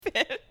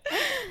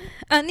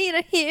I need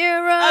a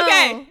hero.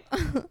 Okay.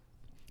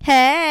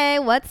 Hey,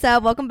 what's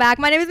up? Welcome back.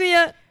 My name is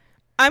Mia.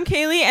 I'm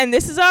Kaylee, and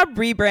this is our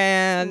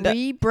rebrand.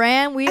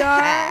 Rebrand. We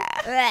are.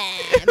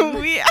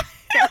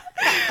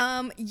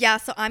 Yeah,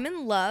 so I'm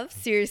in love.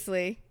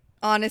 Seriously.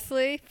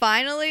 Honestly.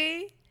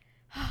 Finally.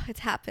 It's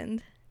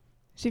happened.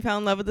 she fell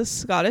in love with the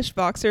Scottish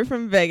boxer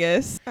from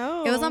Vegas.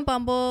 Oh. It was on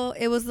Bumble.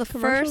 It was the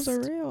Commercials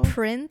first are real.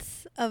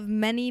 prince of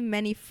many,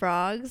 many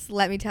frogs.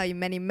 Let me tell you,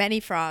 many, many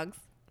frogs.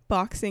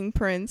 Boxing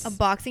prince. A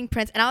boxing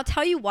prince. And I'll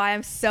tell you why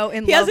I'm so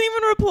in He love. hasn't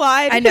even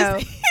replied. I know.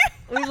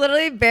 We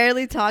literally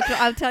barely talked.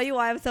 I'll tell you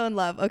why I'm so in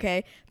love.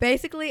 Okay.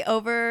 Basically,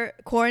 over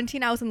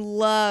quarantine, I was in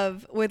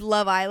love with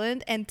Love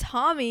Island. And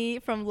Tommy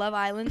from Love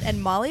Island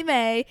and Molly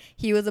May,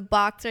 he was a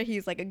boxer.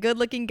 He's like a good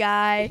looking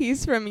guy.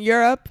 He's from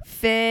Europe.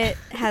 Fit,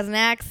 has an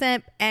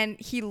accent. And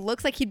he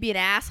looks like he'd be an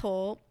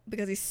asshole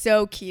because he's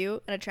so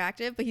cute and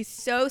attractive. But he's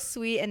so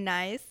sweet and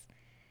nice.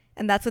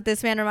 And that's what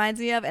this man reminds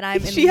me of. And I'm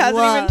in She hasn't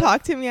love. even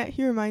talked to him yet.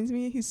 He reminds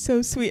me. He's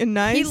so sweet and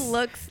nice. He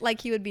looks like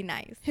he would be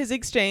nice. His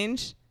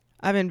exchange.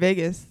 I'm in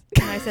Vegas.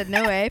 And I said,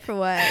 no way. For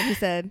what? He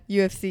said,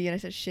 UFC. And I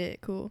said,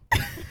 shit, cool.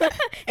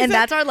 And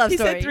that's our love he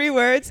story. said 3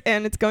 words,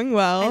 and it's going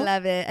well. I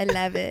love it. I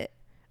love it.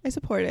 I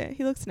support it.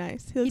 He looks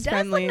nice. He looks He does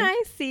friendly. look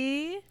nice,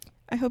 see?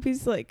 I hope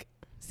he's like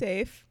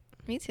safe.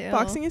 Me too.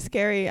 Boxing is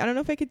scary. I don't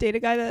know if I could date a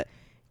guy that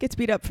gets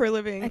beat up for a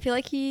living. I feel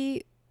like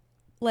he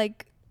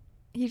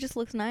just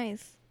looks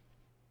nice.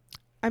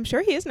 I'm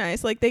sure he is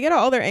nice. Like, they get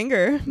all their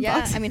anger. Yeah,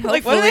 Boxing. I mean,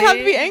 like, what do they have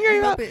to be angry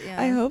hopefully- about? I hope it-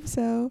 yeah. I hope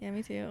so. Yeah,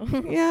 me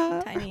too.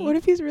 Yeah. Tiny. What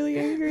if he's really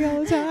angry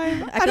all the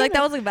time? I feel like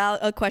that was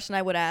a question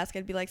I would ask.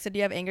 I'd be like, so do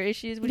you have anger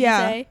issues? Would you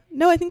Yeah. say?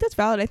 No, I think that's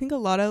valid. I think a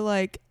lot of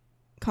like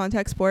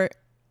contact sport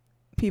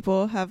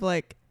people have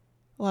like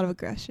a lot of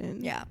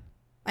aggression. Yeah.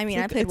 I mean, It's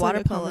I like- played it's like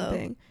water a common polo.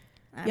 thing.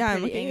 I'm yeah, I'm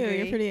pretty looking at you. angry.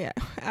 You're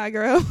pretty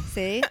aggro.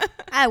 See?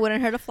 I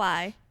wouldn't hurt a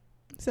fly.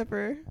 Except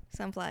for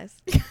Some flies.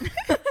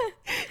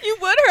 you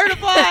would hurt a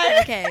fly.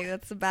 Okay,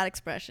 that's a bad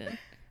expression.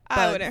 I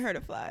Bugs. wouldn't hurt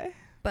a fly.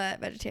 But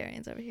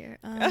vegetarians over here.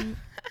 I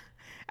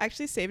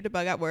actually saved a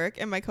bug at work,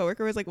 and my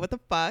coworker was like, "What the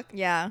fuck?"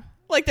 Yeah.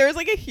 Like, there was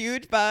like a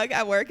huge bug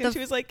at work, and The she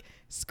was like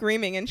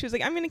screaming, and she was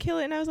like, "I'm gonna kill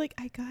it," and I was like,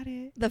 "I got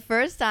it." The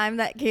first time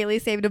that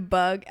Kaylee saved a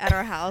bug at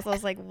our house, I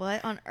was like,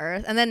 what on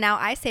earth? And then now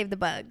I save the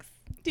bugs.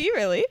 Do you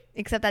really?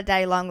 Except that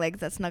daddy long legs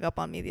that snuck up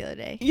on me the other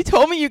day. You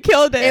told me you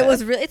killed it.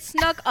 It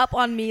snuck up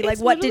on me. Like,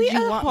 It's what did literally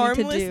you a want me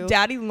to harmless do?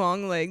 daddy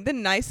long leg, the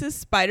nicest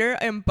spider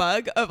and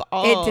bug of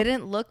all. It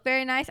didn't look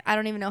very nice. I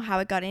don't even know how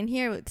it got in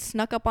here. It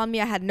snuck up on me.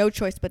 I had no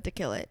choice but to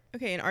kill it.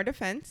 Okay, in our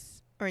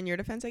defense, or in your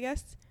defense, I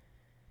guess,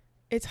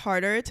 it's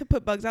harder to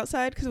put bugs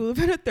outside because we live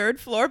in a 3rd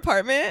floor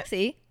apartment.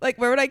 See? Like,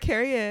 where would I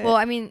carry it? Well,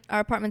 I mean,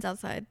 our apartment's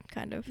outside,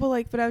 kind of. Well,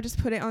 like, but I would just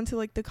put it onto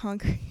like the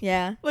concrete.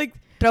 Yeah. Like,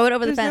 Throw it over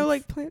the there's fence. no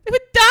like plant. It would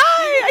die.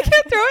 I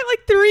can't throw it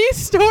like 3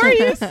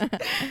 stories.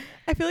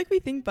 I feel like we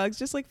think bugs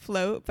just like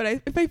float, but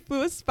if I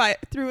flew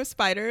through a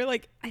spider,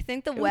 like, I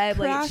think the It would web,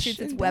 like, it crash shoots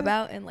its and web die.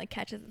 out and, like,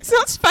 catches it's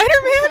itself. not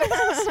Spider-Man.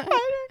 It's a spider.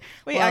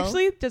 Wait, Well,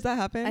 actually, does that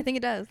happen? I think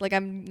it does. Like,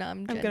 I'm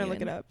I'm gonna look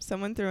genuine. it up.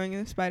 Someone throwing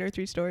a spider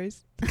 3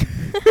 stories.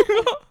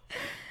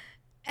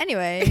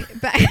 Anyway,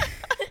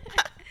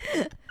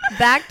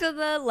 back to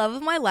the love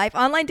of my life.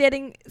 Online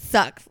dating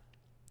sucks.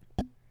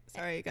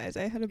 Sorry, guys.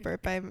 I had a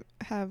burp. I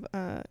have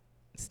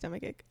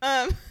stomach ache.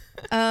 How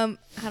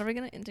are we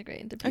gonna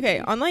integrate into Okay,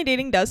 people? online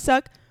dating does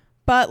suck,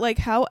 but like,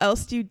 how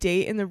else do you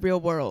date in the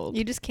real world?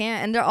 You just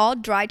can't, and they're all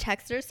dry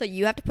texters, so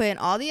you have to put in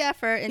all the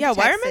effort into Yeah,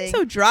 why are men texting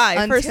so dry?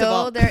 until First of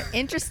all, they're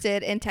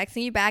interested in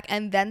texting you back,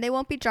 and then they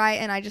won't be dry.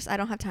 And I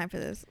don't have time for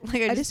this.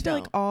 Like, I just feel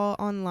like all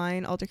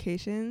online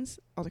altercation,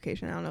 I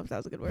don't know if that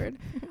was a good word.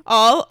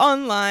 All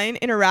online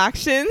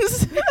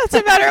interactions, that's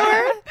a better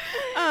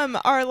word,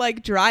 are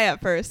like dry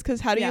at first,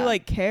 because how do you Yeah.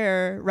 like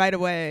care right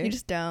away? you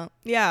just don't.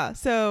 Yeah,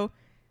 so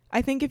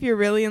I think if you're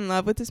really in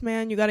love with this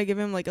man, you got to give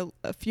him like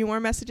a few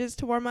more messages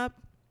to warm up.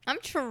 I'm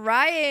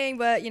trying,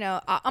 but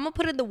I'm gonna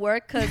put in the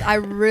work because I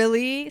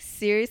really,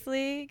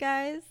 seriously,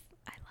 guys,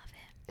 I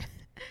love him.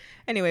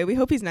 Anyway, we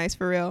hope he's nice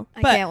for real.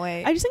 I But can't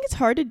wait. I just think it's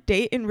hard to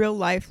date in real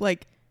life.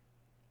 Like,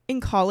 in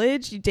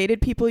college, you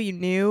dated people you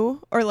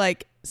knew, or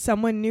like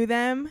someone knew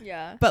them.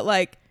 Yeah. But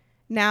like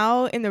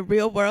now in the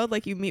real world,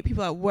 like, you meet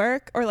people at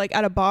work or like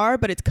at a bar,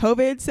 but it's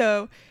COVID,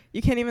 so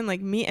you can't even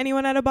like meet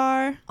anyone at a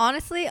bar.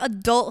 Honestly,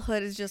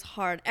 adulthood is just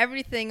hard.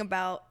 Everything,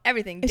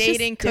 It's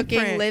dating, just cooking,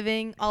 different.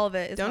 living, all of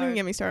it is Don't hard. even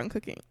get me started on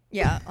cooking.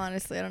 Yeah,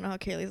 honestly, I don't know how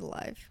Kaylee's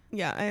alive.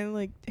 Yeah, I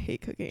like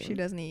hate cooking. She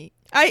doesn't eat.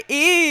 I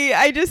eat.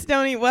 I just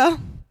don't eat well.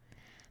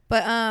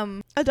 But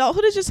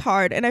Adulthood is just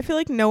hard, and I feel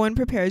like no one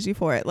prepares you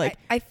for it. Like,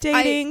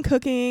 dating,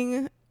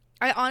 cooking.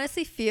 I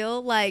honestly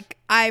feel like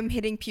I'm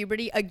hitting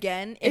puberty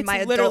again in It's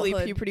my literally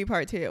adulthood. puberty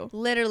part 2.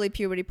 Literally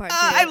puberty part 2.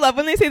 I love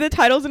when they say the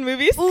titles in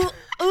movies. Ooh,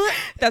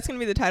 That's gonna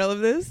be the title of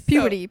this.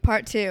 puberty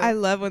part 2. I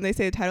love when they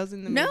say the titles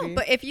in the movie. No,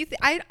 but if you,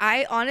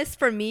 I honest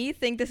for me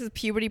think this is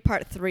puberty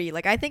part 3.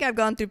 Like, I think I've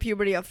gone through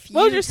puberty a few.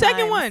 What was your second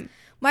times. one?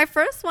 My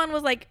first one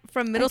was like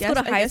from middle school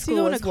to high school. You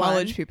go was into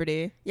college one.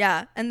 puberty.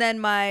 Yeah, and then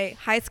my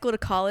high school to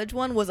college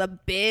one was a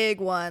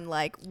big one.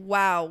 Like,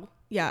 wow,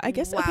 Yeah, I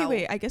guess. Okay, Wow.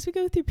 wait. I guess we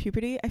go through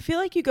puberty. I feel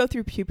like you go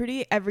through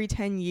puberty every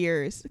 10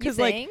 years You because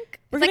like think?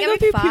 we're It's gonna like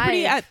go every through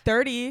puberty 5. at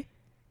 30,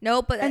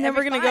 No, but and then we're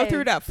every gonna go 5.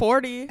 through it at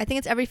 40. I think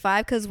it's every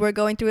 5 because we're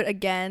going through it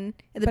again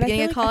at the But I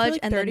beginning feel of like- I feel college, like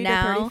and 30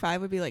 then to now,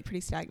 35 would be like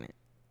pretty stagnant.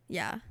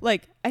 yeah.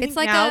 Like I It's think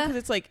like now a- because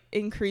it's like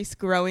increased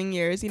growing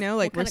years. You know,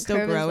 like What we're kind of still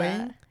curve is growing.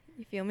 that?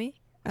 You feel me?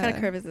 What kind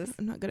of curve is this?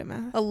 I'm not good at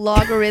math. A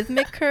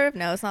logarithmic curve?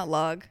 No, it's not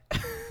log.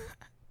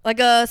 Like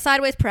a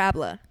sideways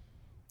parabola.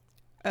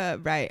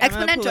 Right. I'm a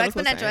Exponential,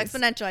 political exponential, science.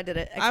 exponential. I did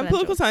it. I'm a Exponential.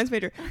 political science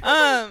major.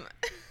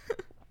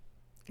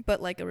 But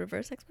like a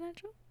reverse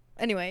exponential.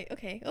 Anyway,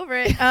 okay, over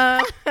it.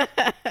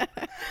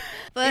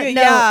 But no,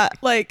 yeah,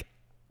 like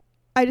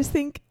I just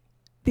think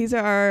these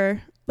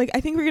are like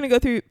I think we're gonna go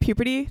through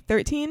puberty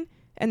 13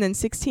 and then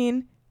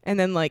 16 and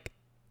then like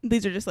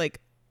these are just like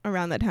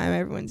around that time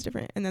everyone's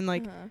different and then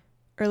like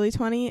early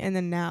 20 and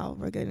then now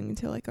we're getting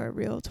into like our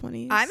real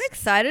 20s. I'm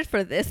excited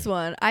for this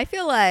one. I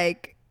feel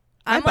like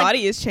my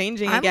body is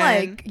changing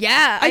again. Like,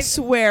 yeah, I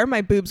swear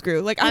my boobs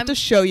grew. Like I have to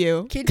show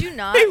you. Kid you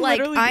not? I Like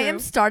literally I do. am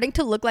starting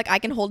to look like I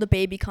can hold a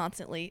baby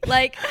constantly.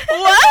 Like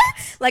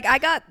What? Like I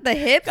got the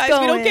hips Guys,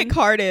 going. we don't get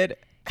carded.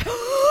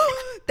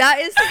 That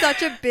is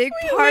such a big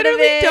We part of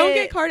literally it. don't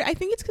get carded. I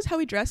think it's because how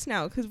we dress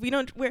now. Because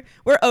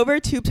we're over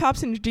tube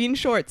tops and jean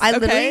shorts. I okay?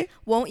 literally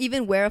won't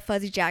even wear a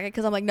fuzzy jacket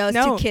because I'm like, no, it's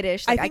too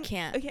kiddish. Like I think-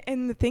 can't. Okay,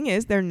 and the thing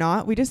is, they're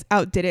not. We just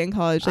outdid it in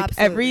college. Like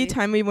Absolutely. every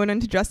time we went in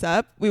to dress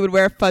up, we would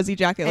wear a fuzzy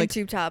jacket, And like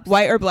tube tops.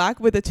 white or black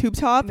with a tube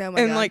top Oh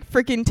my and God. like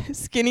freaking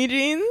skinny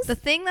jeans. The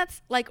thing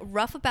that's like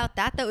rough about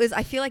that though is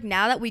I feel like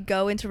now that we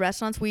go into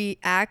restaurants, we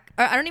act.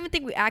 Or I don't even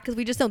think we act because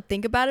we just don't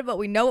think about it, but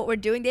we know what we're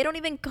doing. They don't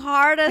even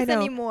card us I know.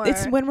 anymore.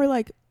 It's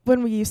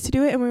when we used to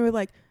do it, and we were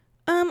like,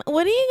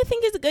 what do you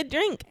think is a good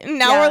drink? And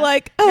now Yeah. we're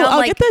like, Now I'm I'll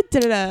like, get the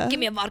da-da-da. give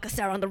me a vodka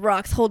sour on the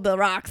rocks. Hold the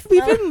rocks.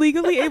 We've been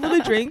legally able to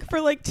drink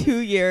for like 2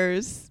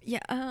 years. Yeah.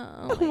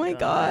 Oh my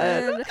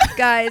God.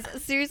 Guys,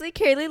 seriously,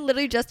 Kaylee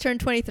literally just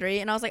turned 23,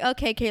 and I was like,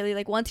 okay, Kaylee,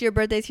 like once your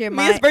birthday's here,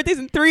 Mia's birthday's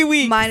in 3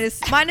 weeks. mine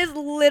is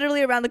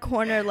literally around the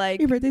corner.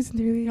 Like, Your birthday's in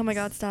 3 weeks. oh my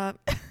God, stop.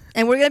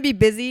 And we're gonna be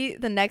busy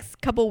the next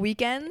couple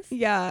weekends.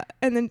 Yeah,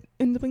 and then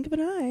in the blink of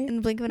an eye, In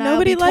the blink of an eye, I'll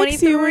nobody be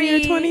likes you when you're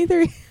 23.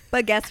 23.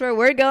 But guess where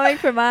we're going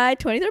for my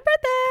 23rd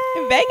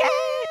birthday? Vegas.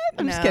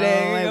 I'm just kidding.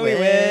 I We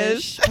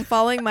wish. I'm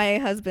following my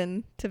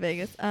husband to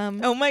Vegas.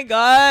 Oh my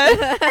God.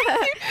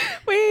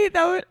 Wait,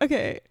 that would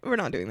okay. We're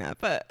not doing that,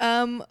 but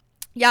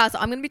Yeah, so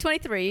I'm gonna be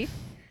 23,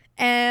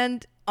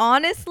 and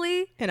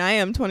honestly, and I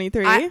am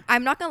 23.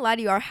 I'm not gonna lie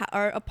to you.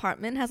 Our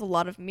apartment has a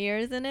lot of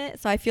mirrors in it,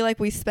 so I feel like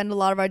we spend a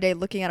lot of our day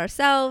looking at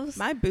ourselves.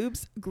 My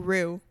boobs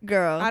grew.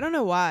 Girl, I don't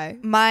know why.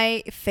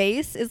 my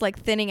face is like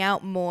thinning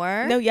out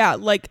more. No, yeah,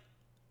 like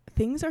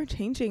things are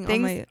changing.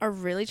 Things are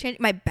really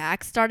changing. My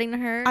back's starting to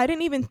hurt. I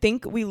didn't even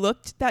think we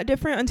looked that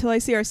different until I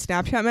see our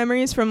Snapchat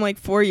memories from like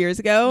 4 years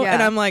ago, Yeah.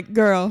 and I'm like,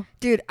 girl,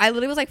 Dude, I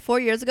literally was like 4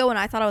 years ago when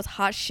I thought I was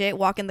hot shit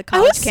walking the I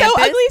college was campus.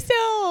 so ugly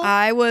still.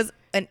 I was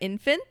an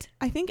infant.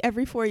 I think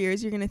every 4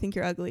 years you're gonna think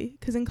you're ugly.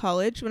 Because in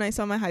college, when I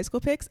saw my high school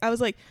pics, I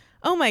was like,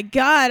 oh my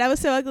God, I was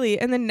so ugly.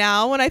 And then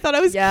now, when I thought I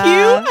was Yeah. cute,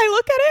 I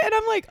look at it and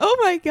I'm like, oh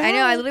my God. I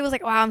know. I literally was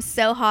like, wow, I'm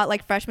so hot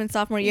like freshman,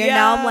 sophomore year.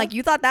 Now I'm Yeah. like,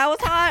 you thought that was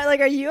hot? Like,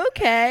 are you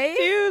okay?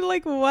 Dude,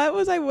 like, what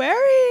was I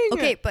wearing?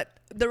 Okay, but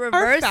the Our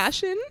reverse.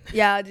 fashion.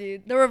 Yeah,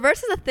 dude. The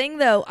reverse is a thing,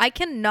 though. I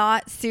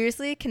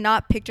seriously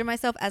cannot picture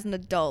myself as an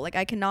adult. Like,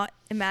 I cannot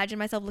imagine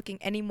myself looking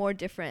any more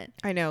different.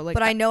 I know. Like,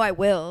 But I know I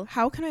will.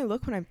 how can I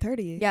look when I'm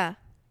 30? Yeah,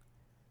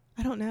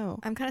 I don't know.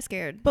 I'm kind of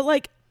scared. But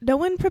like, no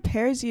one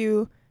prepares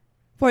you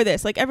for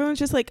this. Like, everyone's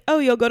just like, oh,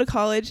 you'll go to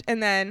college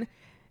and then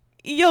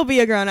you'll be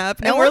a grown up.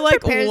 No and we're one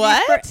like, prepares what?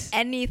 you for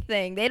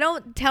anything. They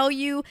don't tell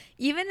you,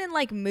 even in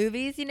like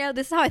movies, you know,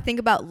 this is how I think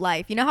about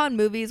life. You know how in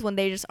movies when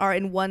they just are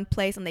in one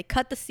place and they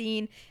cut the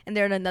scene and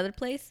they're in another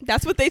place?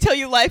 That's what they tell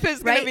you life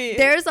is Right? gonna be.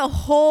 There's a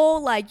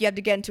whole, like, you have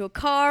to get into a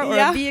car or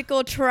Yeah. a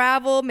vehicle,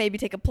 travel, maybe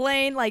take a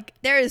plane. Like,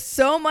 there is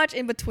so much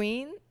in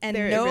between and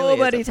There really is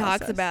nobody a talks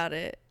process. about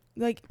it.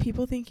 Like,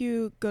 people think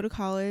you go to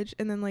college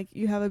and then like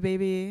you have a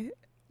baby.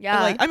 Yeah.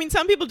 Or, like, I mean,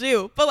 some people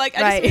do, but like,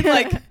 I Right. just mean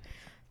like,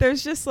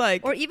 there's just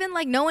like, Or even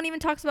like no one even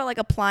talks about like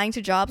applying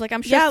to jobs. Like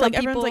I'm sure yeah, some like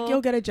people, everyone's like,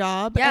 you'll get a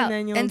job, yeah, and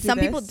then you'll do some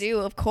people this. do,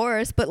 of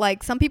course, but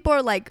like some people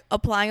are like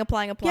applying, or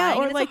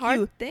and it's like a hard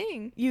you-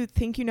 thing. You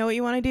think you know what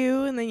you want to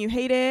do, and then you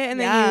hate it, and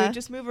then Yeah. you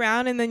just move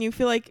around, and then you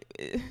feel like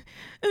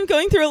I'm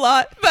going through a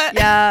lot. But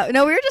Yeah,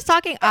 no, we were just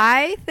talking.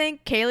 I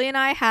think Kaylee and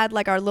I had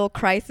like our little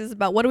crisis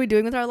about what are we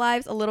doing with our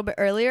lives a little bit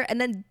earlier,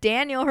 and then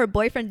Daniel, her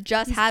boyfriend,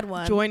 just had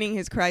one joining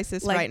his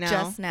crisis like right now.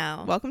 just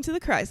now. Welcome to the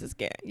crisis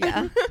gang.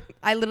 Yeah,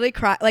 I literally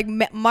cried like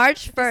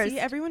March 1st. See,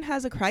 everyone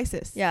has a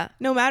crisis. Yeah.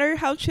 No matter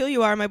how chill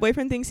you are, my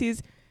boyfriend thinks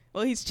he's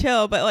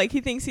chill, but like he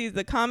thinks he's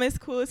the calmest,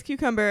 coolest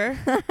cucumber.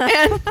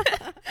 And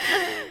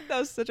that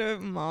was such a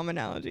mom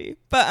analogy.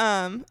 But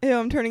I'm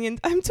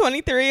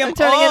 23. I'm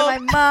turning old.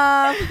 into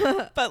my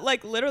mom. But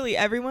like literally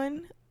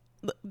everyone,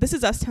 this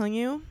is us telling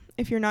you,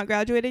 if you're not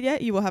graduated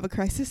yet, you will have a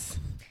crisis.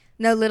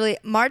 No, literally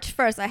March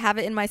 1st. I have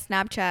it in my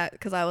Snapchat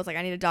because I was like,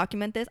 I need to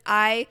document this.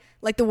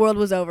 The world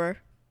was over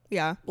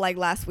Yeah. like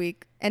last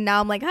week, And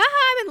now I'm like, haha,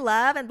 I'm in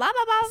love and blah,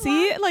 blah, blah, blah.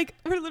 See, like,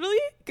 we're literally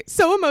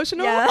so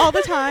emotional Yeah. all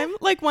the time.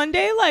 Like, one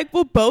day, like,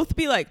 we'll both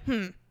be like,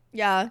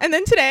 Yeah. And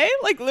then today,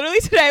 like, literally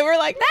today, we're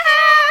like,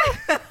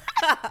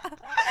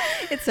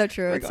 It's so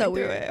true. We're It's going so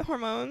through weird. it.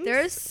 Hormones.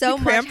 There's so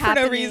We much cramp for no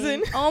happening.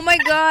 reason. Oh my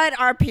God.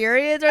 Our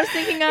periods are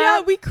syncing up.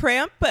 Yeah, we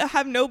cramp but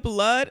have no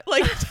blood.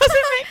 Like, it doesn't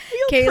make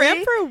me Kaylee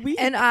cramp for a week.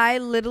 and I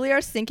literally are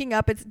syncing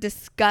up. It's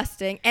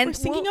disgusting. And we're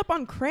syncing up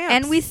on cramps.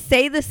 And we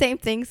say the same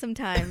thing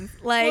sometimes.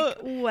 Like, Well,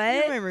 what?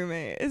 You're my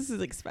roommate. This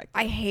is expected.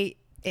 I hate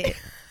it.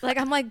 Like,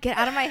 I'm like, get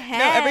out of my head.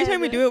 No, every time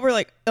we do it, we're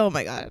like, oh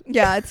my God.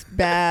 Yeah, it's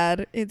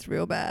bad. It's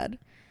real bad.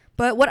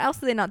 But what else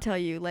do they not tell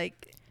you?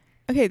 Like,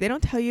 Okay, they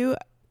don't tell you.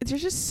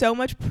 There's just so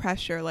much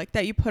pressure, like,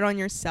 that you put on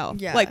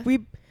yourself. Yeah. Like, we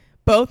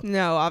both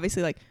know,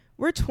 obviously, like,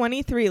 we're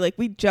 23. Like,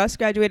 we just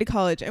graduated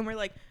college. And we're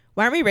like,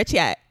 why aren't we rich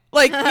yet?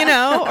 Like, you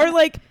know? Or,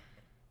 like,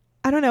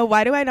 I don't know.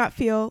 Why do I not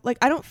feel... Like,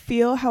 I don't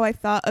feel how I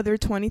thought other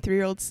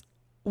 23-year-olds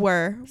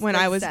were when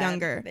like I was sad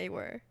younger. They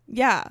were.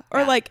 Yeah.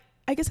 Or, Yeah. like...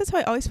 I guess that's how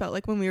I always felt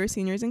like when we were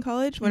seniors in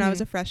college. When I was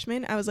Mhm. a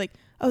freshman, I was like,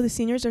 oh, the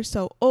seniors are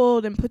so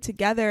old and put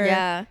together.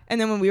 Yeah.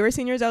 And then when we were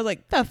seniors, I was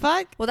like, the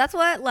fuck? Well, that's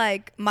what,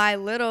 like, my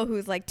little,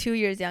 who's, like, 2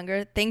 years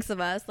younger, thinks of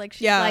us. Like,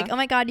 she's Yeah. like, oh,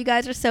 my God, you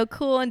guys are so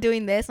cool and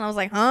doing this. And I was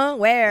like, huh?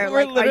 Where?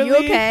 We're Like, are you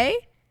literally- okay?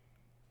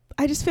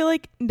 I just feel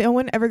like no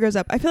one ever grows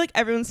up. I feel like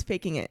everyone's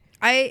faking it.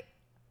 I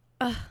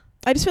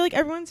just feel like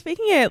everyone's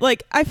faking it.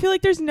 Like, I feel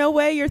like there's no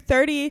way you're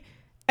 30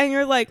 and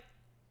you're, like,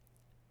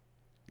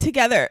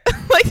 together.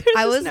 Like, there's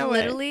I just was no way.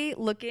 literally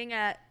looking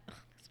at...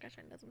 Scratch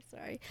my nose, I'm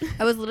sorry.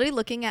 I was literally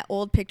looking at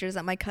old pictures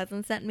that my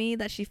cousin sent me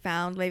that she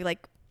found maybe,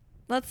 like,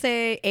 let's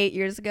say 8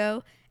 years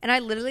ago. And I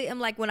literally am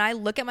like, when I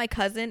look at my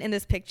cousin in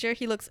this picture,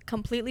 he looks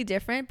completely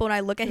different. But when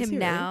I look at Does him he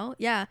really? now,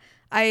 yeah,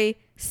 I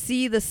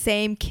see the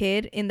same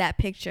kid in that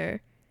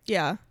picture.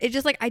 Yeah. It's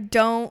just like, I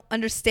don't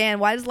understand.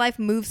 Why does life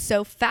move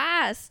so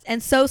fast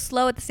and so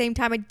slow at the same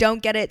time? I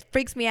don't get it. It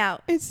freaks me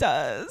out. It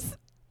does.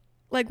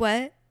 Like,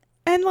 what?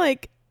 And,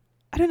 like,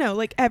 I don't know,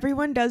 like,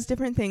 everyone does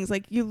different things.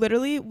 Like, you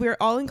literally, we're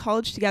all in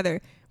college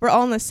together. We're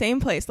all in the same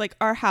place, like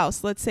our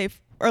house, let's say,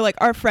 or like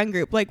our friend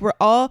group. Like, we're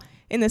all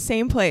in the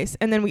same place.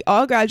 And then we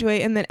all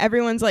graduate, and then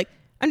everyone's like,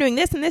 I'm doing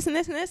this and this and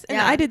this and this. And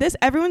Yeah. I did this.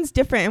 Everyone's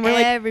different. And we're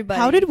Everybody.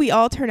 like, how did we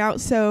all turn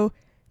out so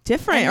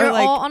different? And Or we're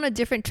like, all on a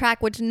different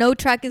track, which no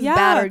track is Yeah.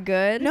 bad or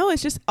good. no,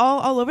 it's just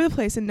all over the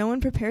place. And no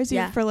one prepares you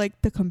Yeah. for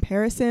like the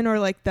comparison or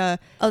like the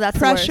Oh, that's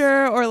the worst.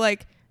 pressure or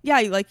like, yeah,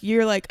 like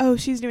you're like, oh,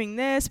 she's doing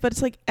this. But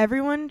it's like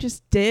everyone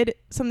just did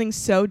something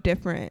so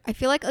different. I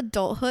feel like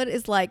adulthood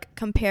is like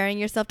comparing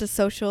yourself to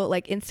social,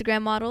 like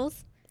Instagram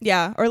models,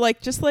 Yeah. Or like,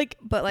 just like,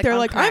 but like they're on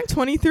like, crack. I'm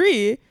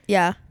 23.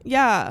 Yeah.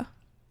 Yeah.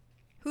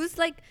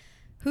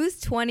 Who's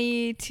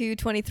 22,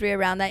 23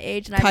 around that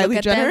age? And I Kylie look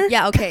at Jenner? them.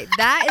 Yeah. Okay.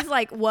 That is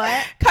like,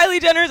 what? Kylie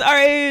Jenner's our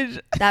age.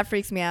 That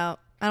freaks me out.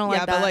 I don't Yeah,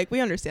 like that. but like we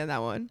understand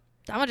that one.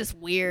 that one just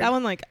weird. That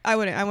one, like, I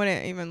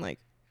wouldn't even like.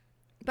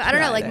 But I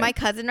don't know, try like there. my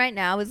cousin right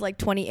now is like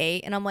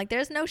 28 and I'm like,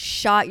 there's no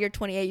shot you're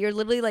 28. You're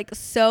literally like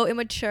so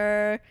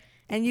immature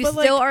and you But,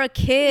 still like, are a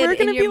kid We're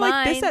gonna in your be mind.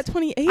 like this at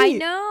 28. I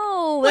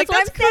know. Like, That's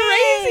what that's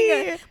I'm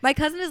saying. crazy. My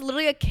cousin is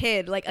literally a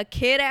kid. Like a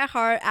kid at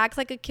heart, acts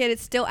like a kid. It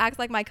still acts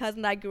like my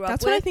cousin that I grew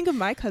That's up what I with. think of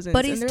my cousins.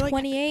 But and he's they're, like,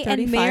 28 35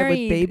 and married.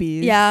 with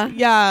babies. Yeah.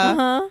 Yeah.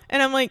 Uh-huh.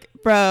 And I'm like,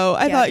 bro,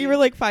 I Yeah, thought you dude. were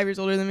like 5 years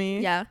older than me.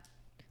 Yeah.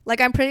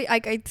 Like I'm pretty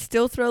like I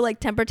still throw like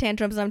temper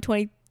tantrums and I'm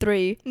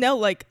 23. No,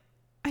 like,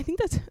 I think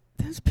that's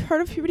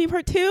part of puberty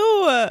part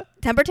 2.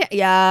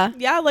 Yeah.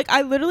 Yeah, like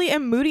I literally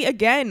am moody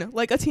again,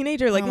 like a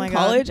teenager. Like Oh my in God.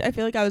 college, I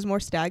feel like I was more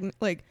stagnant,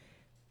 like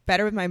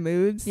better with my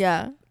moods.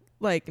 Yeah.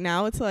 Like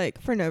now it's like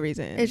for no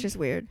reason. It's just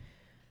weird.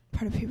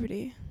 part of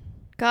puberty.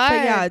 God. But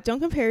yeah, don't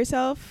compare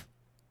yourself.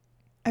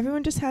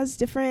 Everyone just has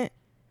different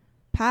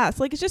paths.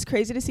 Like it's just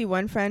crazy to see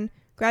one friend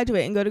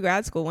graduate and go to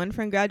grad school, one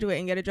friend graduate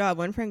and get a job,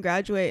 one friend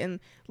graduate and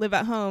live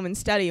at home and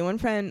study, one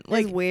friend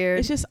like It's weird.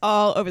 it's just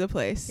all over the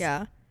place.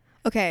 Yeah.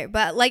 Okay,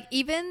 but like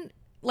even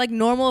like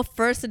normal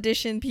first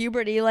edition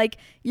puberty, like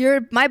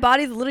my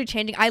body's literally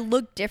changing. I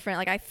look different.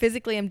 Like I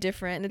physically am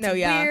different. And it's No,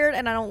 yeah. weird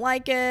and I don't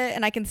like it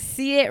and I can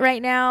see it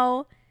right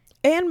now.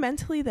 And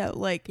mentally though,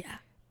 like Yeah.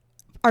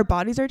 our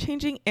bodies are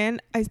changing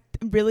and I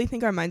really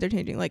think our minds are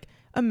changing. Like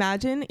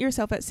imagine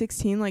yourself at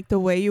 16 like the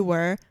way you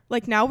were.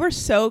 Like now we're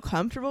so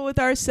comfortable with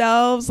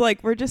ourselves.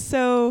 Like we're just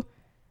so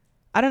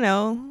I don't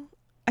know.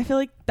 I feel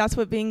like that's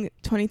what being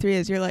 23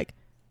 is. You're like,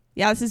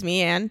 yeah, this is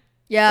me, Anne.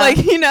 Yeah.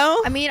 Like, you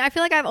know? I mean, I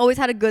feel like I've always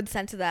had a good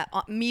sense of that.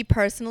 Me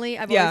personally,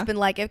 I've Yeah. always been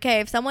like, okay,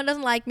 if someone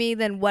doesn't like me,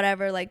 then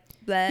whatever, like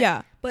that.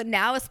 Yeah. But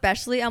now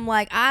especially, I'm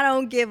like, I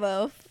don't give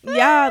a fuck.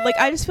 Yeah, like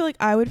I just feel like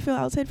I would feel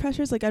outside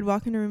pressures. Like I'd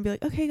walk in a room and be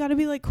like, okay, gotta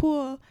be like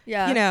cool.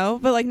 Yeah. You know?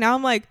 But like now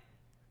I'm like,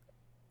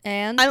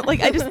 And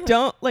I just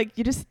don't, like,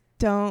 you just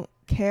don't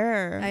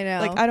care. I know.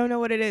 Like I don't know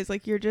what it is.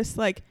 Like you're just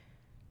like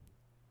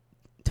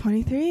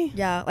 23.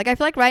 yeah, like I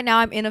feel like right now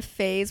I'm in a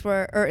phase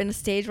or in a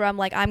stage where I'm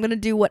like, I'm gonna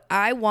do what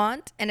I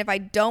want, and if I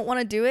don't want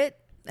to do it,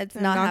 it's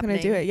I'm not not happening.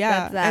 gonna do it. Yeah.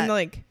 That's that. And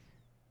like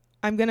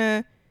I'm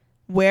gonna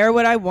wear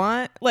what I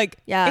want. Like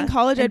Yeah. in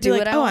college, And I'd be do like,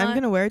 what I oh, I'm want.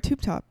 gonna wear a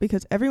tube top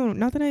because everyone.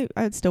 Not that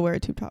I'd still wear a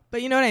tube top,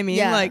 but you know what I mean.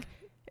 Yeah. Like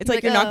it's You're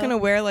like like, you're not oh. gonna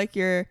wear like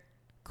your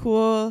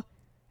cool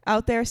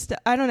out there stuff.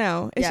 I don't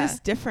know. It's Yeah.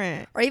 just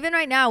different. Or even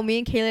right now, me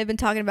and Kayla have been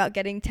talking about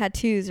getting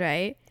tattoos,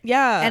 right?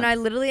 Yeah. And I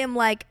literally am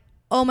like,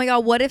 oh my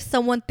God, what if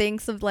someone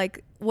thinks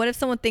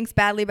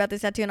badly about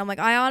this tattoo? And I'm like,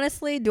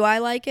 do I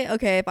like it?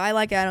 Okay, if I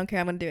like it, I don't care.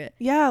 I'm going to do it.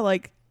 yeah,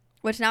 like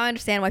Which now I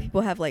understand why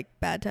people have like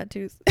bad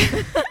tattoos.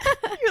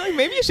 you're like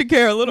maybe you should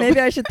care a little. Maybe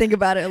bit. I should think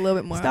about it a little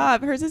bit more.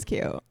 Stop. Hers is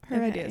cute. Her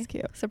Okay. idea is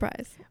cute.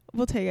 Surprise.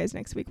 We'll tell you guys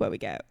next week what we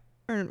get.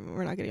 Or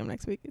we're not getting them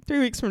next week. 3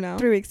 weeks from now.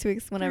 3 weeks, 2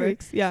 weeks, 3 whenever.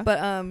 weeks. Yeah. But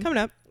Coming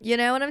up. you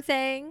know what I'm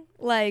saying?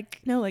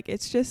 Like, No, like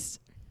it's just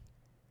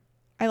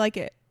I like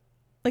it.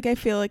 Like I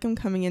feel like I'm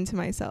coming into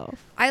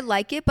myself. I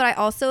like it, but I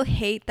also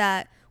hate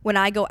that when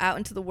I go out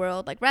into the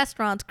world, like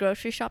restaurants,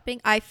 grocery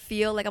shopping, I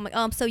feel like I'm like,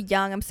 oh, I'm so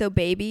young, I'm so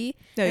baby.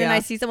 No, And then yeah. I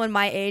see someone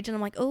my age and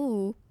I'm like,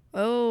 oh,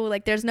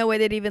 like there's no way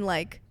they'd even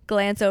like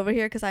glance over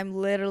here because I'm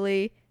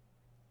literally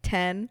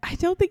 10. I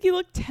don't think you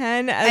look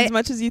 10 as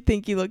much as you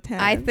think you look 10.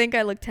 I think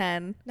I look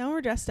 10. Now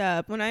we're dressed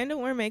up. When I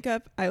don't wear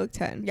makeup, I look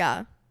 10.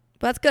 Yeah.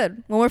 But that's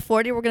good. When we're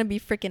 40, we're going to be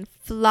freaking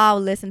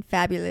flawless and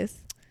fabulous.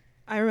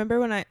 I remember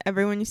when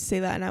everyone used to say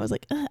that, and I was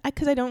like,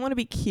 because I don't want to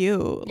be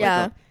cute.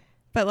 Yeah. Like,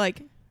 but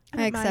like, I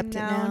don't accept mind it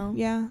now.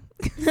 Yeah.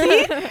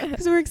 See?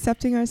 Because we're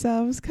accepting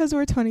ourselves. Because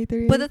we're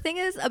 23. But the thing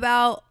is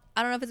about,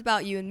 I don't know if it's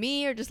about you and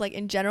me or just like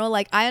in general,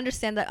 like I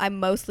understand that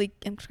I'm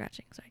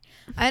scratching, sorry.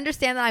 I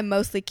understand that I'm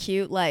mostly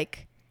cute.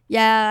 Like,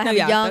 yeah, I have a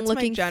young that's my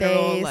looking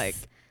general,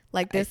 face.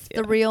 like This I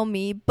feel. the real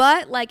me.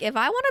 But like if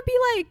I want to be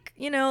like,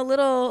 you know, a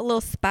little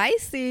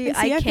spicy, And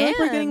see, I can. feel like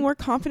we're getting more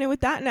confident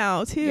with that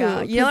now too.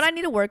 Yeah. You know what I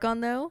need to work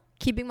on though?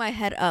 Keeping my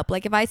head up.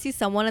 Like if I see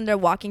someone and they're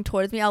walking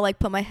towards me, I'll like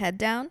put my head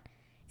down.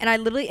 And I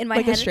literally in my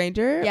like head a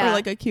stranger Yeah. or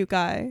like a cute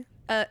guy.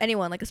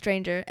 Anyone, like a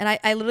stranger. And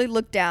I literally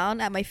look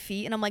down at my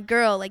feet and I'm like,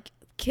 girl, like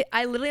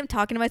I literally am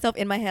talking to myself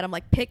in my head. I'm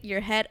like, pick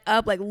your head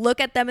up, like look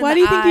at them in Why the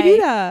do you think you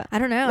do that? I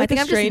don't know. Like I think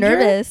a I'm just stranger?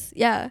 nervous.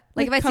 Yeah.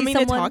 Like if I see coming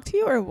someone to talk to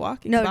you or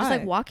walking No, by? just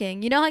like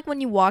walking. You know, like when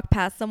you walk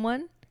past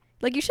someone,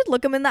 like you should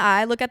look them in the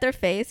eye, look at their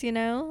face, you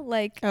know?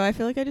 Like Oh, I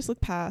feel like I just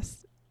look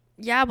past.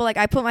 yeah, but like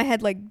I put my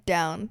head like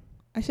down.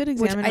 I should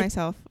examine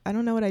myself. I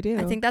don't know what I do.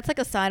 I think that's like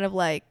a sign of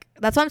like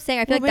that's what I'm saying.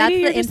 I feel well, like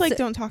maybe that's you're the just like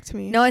don't talk to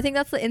me. No, I think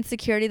that's the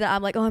insecurity that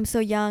I'm like, oh, I'm so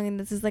young and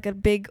this is like a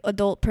big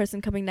adult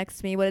person coming next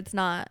to me, but it's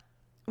not.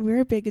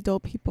 We're big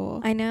adult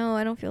people. I know.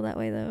 I don't feel that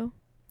way though.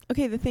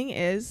 Okay, the thing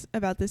is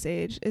about this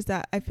age is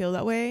that I feel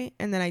that way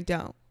and then I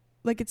don't.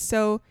 Like it's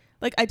so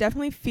like I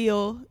definitely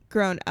feel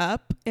grown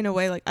up in a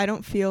way. Like I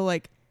don't feel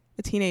like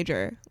a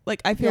teenager.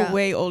 Like I feel Yeah.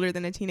 way older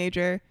than a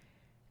teenager,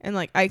 and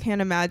like I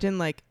can't imagine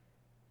like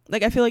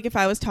I feel like if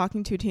I was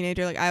talking to a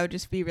teenager, like I would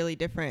just be really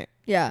different.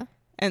 Yeah.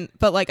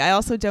 But like I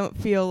also don't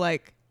feel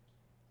like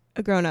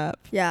a grown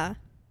up. Yeah.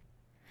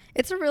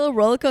 It's a real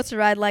roller coaster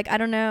ride. Like, I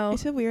don't know.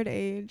 It's a weird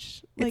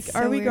age. Like, It's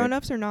are so we weird. grown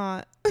ups or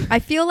not? I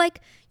feel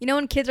like, you know,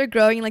 when kids are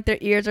growing and like their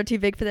ears are too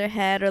big for their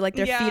head or like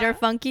their feet Yeah. are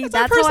funky. That's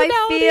our That's how I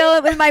personality.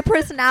 feel with my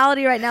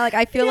personality right now. Like,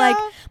 I feel like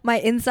Yeah. my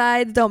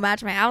insides don't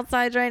match my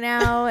outsides right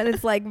now. And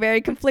it's like very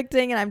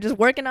conflicting and I'm just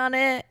working on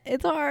it.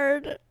 It's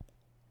hard.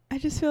 I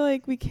just feel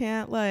like we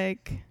can't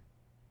like,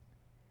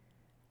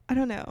 I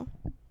don't know.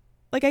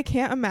 Like I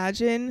can't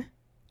imagine.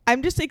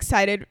 I'm just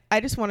excited. I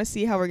just want to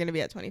see how we're going to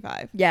be at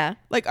 25. Yeah.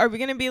 Like, are we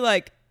going to be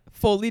like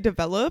fully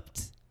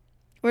developed?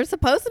 We're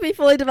supposed to be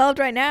fully developed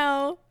right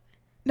now.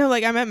 No,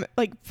 like I meant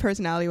like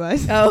personality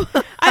wise. Oh.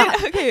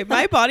 Okay,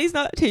 my body's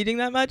not changing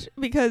that much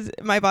because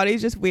my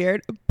body's just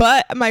weird,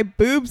 but my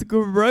boobs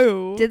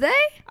grew. Did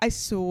they? I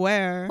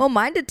swear. Well,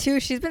 mine did too.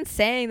 She's been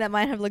saying that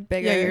mine have looked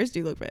bigger. Yeah, yours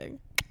do look big.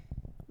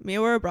 Mia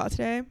wore a bra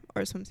today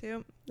or a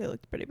swimsuit. They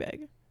looked pretty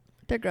big.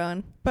 They're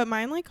growing. But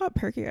mine like got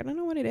perky. I don't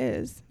know what it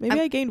is. Maybe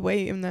I gained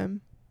weight in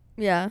them.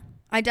 Yeah.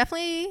 I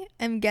definitely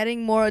am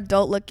getting more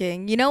adult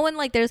looking. You know when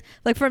like there's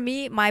like for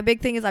me, my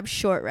big thing is I'm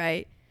short,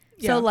 right?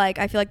 Yeah. So like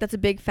I feel like that's a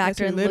big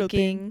factor your in little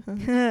looking.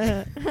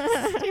 thing.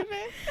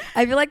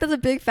 I feel like that's a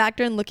big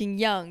factor in looking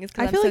young. Is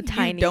because I I'm feel so like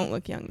tiny. you don't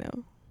look young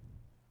though.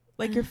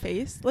 Like your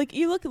face, like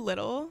you look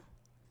little,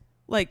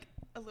 like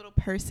a little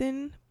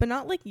person, but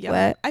not like young.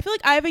 What? I feel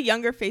like I have a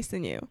younger face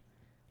than you,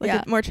 like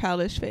Yeah. a more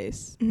childish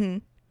face. Mm-hmm.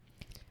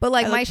 But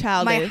like I my look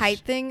childish. height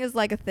thing is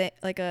like a thing,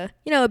 like a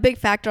a big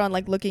factor on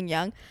like looking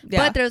young. Yeah.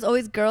 But there's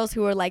always girls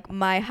who are like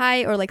my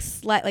height or like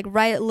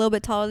right a little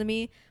bit taller than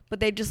me, but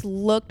they just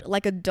looked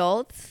like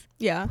adults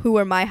Yeah. who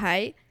were my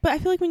height. But I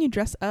feel like when you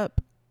dress up,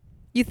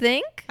 You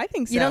think? I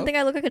think so. You don't think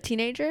I look like a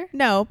teenager?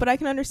 No, but I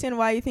can understand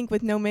why you think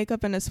with no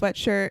makeup and a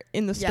sweatshirt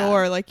in the Yeah.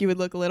 store, like you would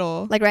look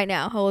little. Like right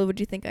now, how old would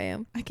you think I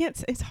am? I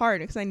can't. It's hard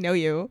because I know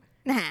you.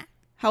 Nah.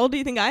 How old do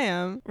you think I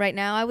am? Right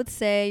now, I would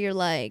say you're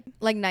like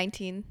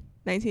 19.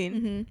 19.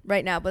 Mm-hmm.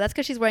 Right now, but that's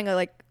because she's wearing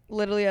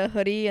literally a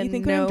hoodie and You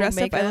think no when I'm dressed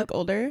makeup. up, I look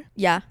older?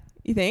 Yeah,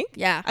 You think?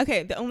 yeah.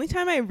 Okay, the only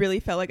time I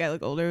really felt like I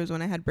look older was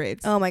when I had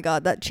braids. Oh my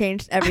god, that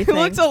changed everything.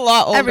 I looked a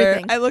lot older.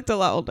 Everything. I looked a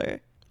lot older.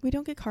 We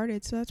don't get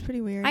carded, so that's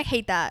pretty weird. I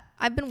hate that.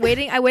 I've been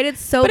waiting. I waited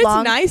so but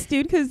long. It's nice,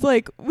 dude, because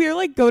like we're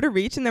like go to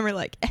reach and then we're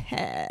like,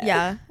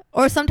 yeah.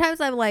 Or sometimes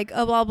I'm like,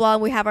 oh, blah, blah,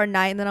 and we have our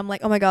night, and then I'm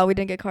like, oh my God, we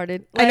didn't get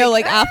carded. I know,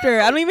 like after,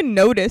 I don't even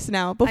notice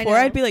now. Before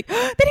I'd be like, they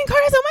didn't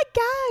card us, oh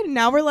my God.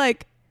 Now we're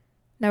like,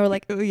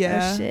 oh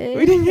yeah, shit.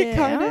 we didn't get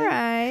carded. All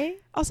right.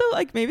 Also,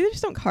 like maybe they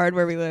just don't card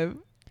where we live.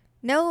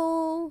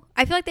 No.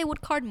 I feel like they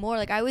would card more.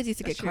 Like I always used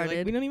to get carded.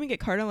 Like, we don't even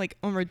get carded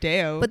on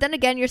Rodeo. But then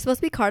again, you're supposed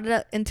to be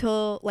carded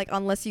until like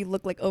unless you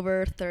look like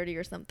over 30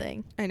 or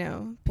something. I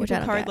know. Which I People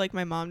don't card get. like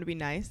my mom to be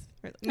nice.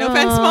 No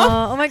offense,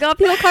 mom. Oh my God,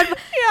 people card.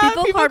 Yeah,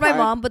 people card my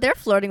mom, but they're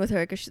flirting with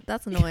her because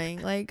that's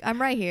annoying. Like I'm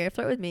right here,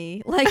 flirt with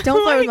me. Like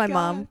don't flirt with my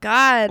mom.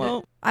 God,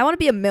 well, I want to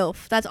be a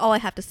MILF. That's all I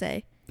have to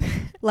say.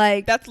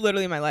 Like that's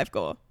literally my life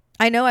goal.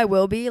 I know I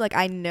will be. Like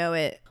I know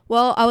it.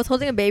 Well, I was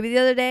holding a baby the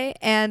other day,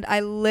 and I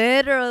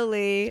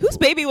literally... Whose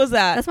baby was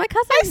that? That's my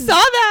cousin. I saw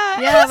that.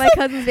 Yeah, my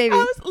cousin's baby. I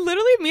was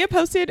literally, Mia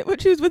posted when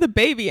she was with a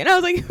baby, and I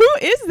was like, who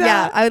is that?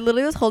 Yeah, I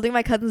literally was holding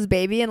my cousin's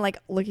baby and, like,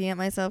 looking at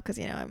myself because,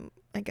 you know, I'm,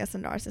 I guess, a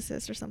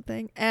narcissist or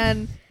something.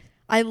 And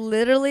I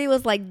literally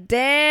was like,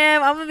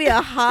 damn, I'm going to be a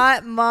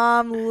hot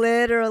mom.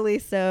 Literally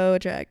so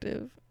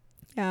attractive.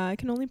 Yeah, I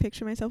can only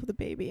picture myself with a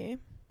baby.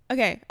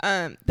 Okay,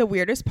 the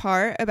weirdest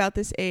part about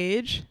this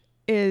age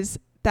is...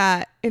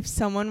 that if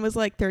someone was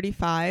like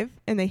 35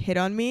 and they hit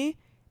on me,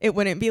 it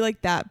wouldn't be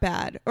like that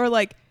bad. Or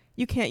like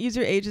you can't use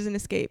your age as an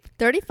escape.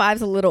 35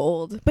 is a little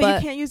old, but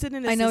you can't use it as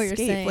an escape. I know what you're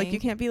saying. Like you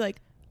can't be like,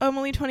 oh, I'm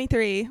only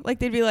 23. Like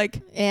they'd be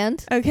like,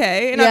 and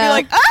okay, and I'd be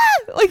like, ah,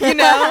 like you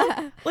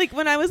know, like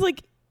when I was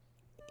like,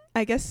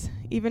 I guess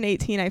even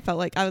 18, I felt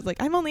like I was like,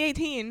 I'm only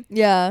 18.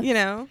 Yeah, you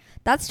know,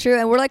 that's true,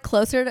 and we're like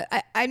closer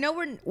to. I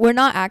know we're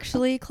not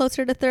actually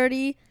closer to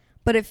 30.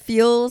 But it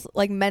feels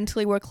like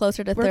mentally we're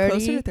closer to 30. We're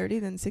closer to 30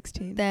 than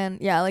 16. Then,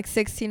 yeah, like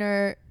 16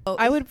 or... Oh,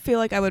 I would feel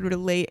like I would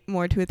relate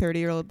more to a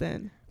 30-year-old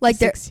than like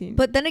 16.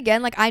 But then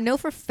again, like I know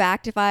for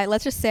fact if I...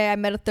 Let's just say I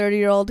met a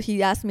 30-year-old,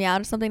 he asked me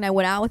out or something and I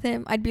went out with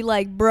him, I'd be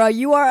like, bro,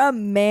 you are a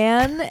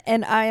man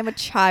and I am a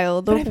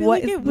child. But I feel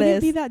what like is it wouldn't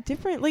this? be that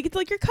different. Like, it's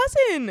like your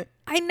cousin.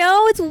 I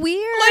know, it's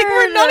weird. Like,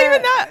 we're not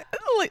even that...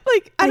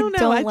 Like I don't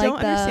know. I like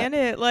don't that. understand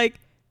it. Like...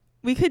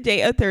 We could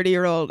date a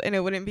 30-year-old and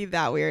it wouldn't be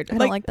that weird. I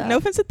don't like that. No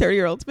offense to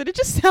 30-year-olds, but it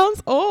just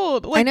sounds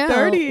old. Like I know.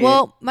 30.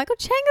 Well, Michael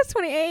Chang is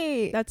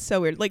 28. That's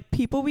so weird. Like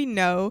people we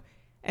know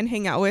and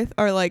hang out with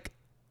are like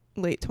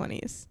late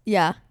 20s.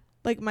 Yeah.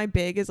 Like my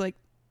big is like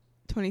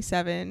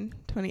 27,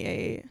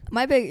 28.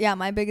 My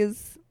big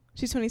is...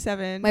 She's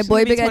 27. My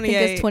boy big I think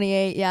is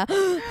 28. Yeah.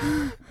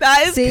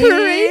 That is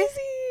crazy.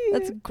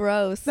 That's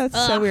gross. That's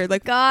so weird.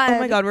 Like, God. Oh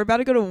my God, we're about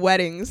to go to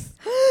weddings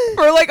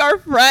for like our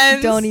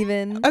friends. Don't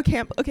even.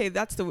 Okay,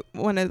 that's the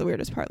one of the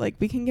weirdest part. Like,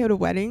 we can go to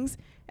weddings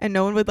and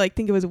no one would like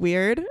think it was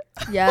weird.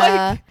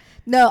 Yeah.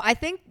 No, I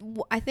think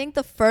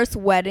the first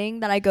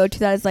wedding that I go to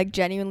that is like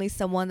genuinely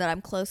someone that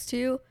I'm close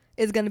to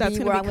is gonna be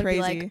where I'm gonna be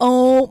like,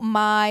 oh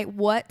my,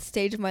 what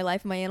stage of my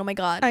life am I in? Oh my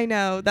God. I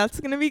know, that's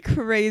gonna be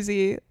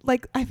crazy.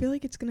 Like, I feel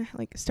like it's gonna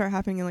like start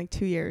happening in like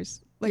 2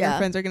 years. Like our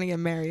friends are gonna get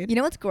married. You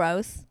know what's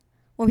gross?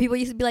 When people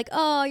used to be like,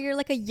 oh, you're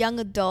like a young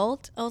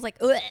adult. I was like,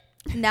 ugh.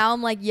 Now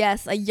I'm like,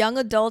 yes, a young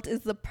adult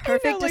is the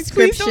perfect description.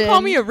 Please don't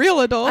call me a real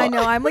adult. I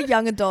know, I'm a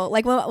young adult.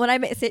 Like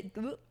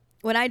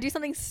when I do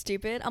something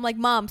stupid, I'm like,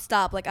 Mom,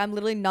 stop. Like, I'm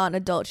literally not an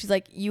adult. She's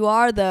like, you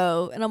are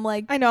though. And I'm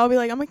like, I know. I'll be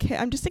like, I'm a kid.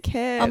 I'm just a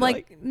kid. I'm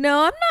like,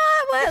 no, I'm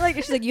not. What? Like,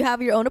 she's like, you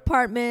have your own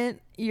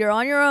apartment. You're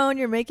on your own.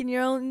 You're making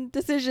your own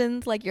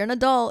decisions. Like, you're an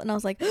adult. And I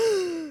was like,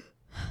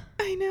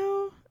 I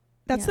know.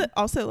 That's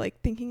also like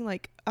thinking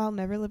like I'll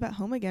never live at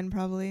home again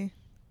probably.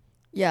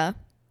 Yeah.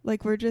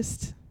 Like we're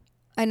just...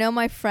 I know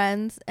my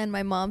friends and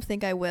my mom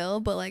think I will,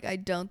 but like I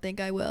don't think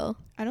I will.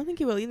 I don't think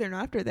you will either,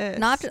 not after this.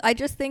 I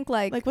just think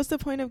like what's the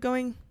point of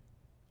going...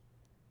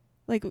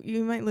 Like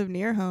you might live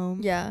near home.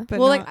 Yeah. But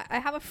well, like I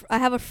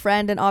have a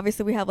friend and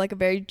obviously we have like a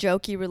very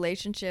jokey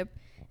relationship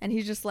and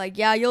he's just like,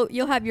 yeah,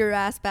 you'll have your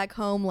ass back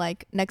home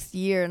like next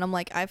year. And I'm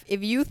like,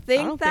 if you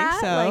think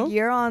that, so. Like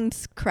you're on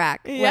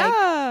crack.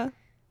 Yeah. Like,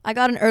 I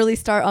got an early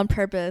start on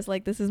purpose.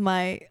 Like this is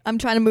I'm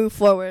trying to move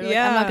forward. Like,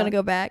 I'm not going to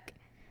go back.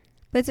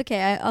 But it's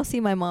okay. I'll see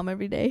my mom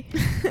every day.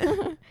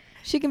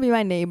 She can be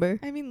my neighbor.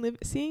 I mean,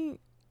 seeing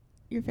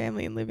your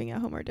family and living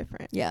at home are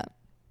different. Yeah.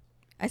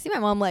 I see my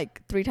mom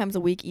like 3 times a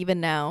week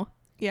even now.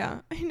 Yeah.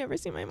 I never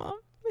see my mom.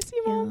 Miss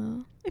you,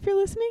 Mom. If you're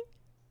listening,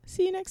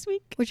 see you next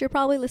week. Which you're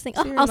probably listening.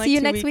 I'll see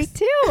you next week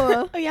too.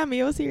 Oh yeah,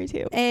 Mia will see you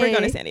too. Hey. We're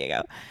going to San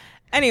Diego.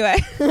 Anyway.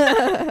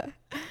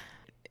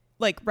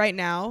 Like right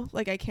now,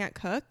 like I can't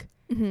cook,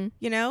 you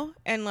know?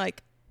 And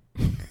like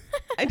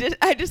I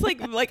just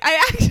like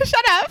I actually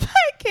shut up.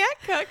 I can't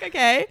cook,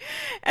 okay?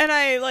 And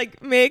I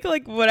like make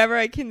like whatever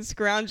I can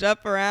scrounge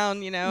up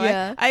around, you know.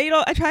 Yeah.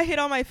 I try to hit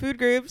all my food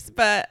groups,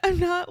 but I'm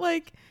not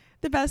like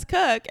the best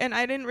cook and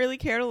I didn't really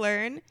care to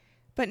learn.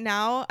 But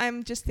now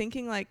I'm just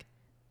thinking like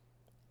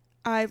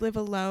I live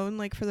alone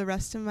like for the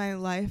rest of my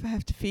life. I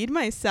have to feed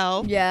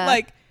myself. Yeah.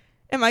 Like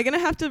Am I gonna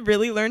have to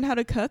really learn how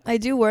to cook? I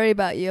do worry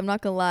about you. I'm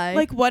not gonna lie.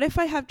 Like, what if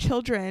I have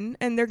children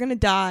and they're gonna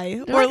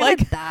die, They're or not gonna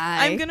like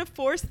die. I'm gonna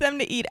force them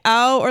to eat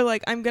out, or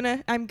like I'm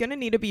gonna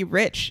need to be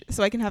rich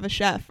so I can have a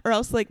chef, or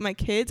else like my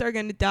kids are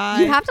gonna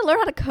die. You have to learn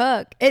how to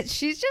cook.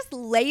 She's just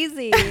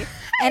lazy,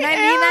 and I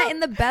mean that in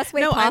the best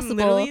way possible. I'm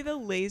literally the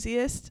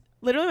laziest.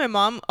 Literally, my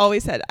mom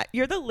always said,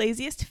 "You're the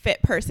laziest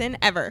fit person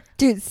ever."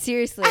 Dude,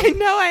 seriously. I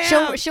know I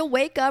am. She'll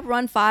wake up,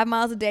 run 5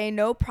 miles a day,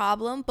 no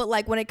problem. But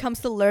like when it comes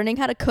to learning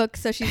how to cook,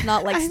 so she's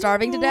not like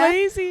starving to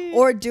lazy. death,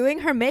 or doing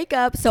her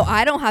makeup, so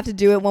I don't have to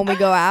do it when we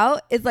go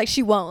out. It's like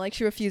she won't. Like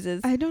she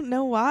refuses. I don't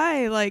know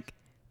why. Like,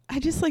 I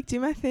just like do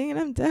my thing and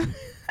I'm done.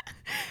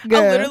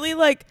 Girl. I'll literally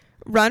like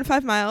run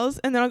 5 miles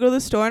and then I'll go to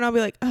the store and I'll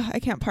be like, I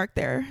can't park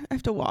there. I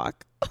have to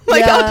walk.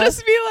 Like, Yeah. I'll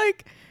just be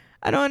like,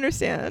 I don't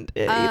understand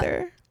it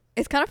either.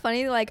 It's kind of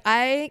funny. Like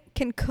I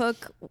can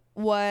cook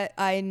what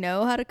I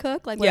know how to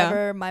cook. Like Yeah.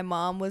 whatever my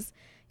mom was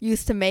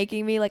used to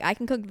making me. Like I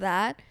can cook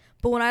that.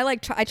 But when I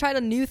I tried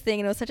a new thing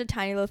and it was such a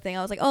tiny little thing.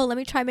 I was like, oh, let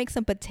me try make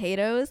some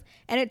potatoes,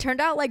 and it turned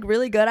out like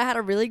really good. I had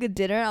a really good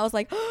dinner. And I was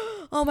like,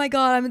 oh my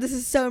god, I mean this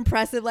is so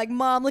impressive. Like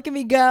mom, look at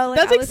me go. Like,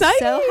 That's I was exciting.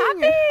 so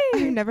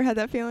happy. I've never had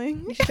that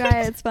feeling. You should try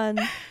it. It's fun.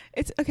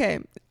 It's okay.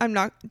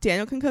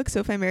 Daniel can cook, so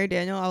if I marry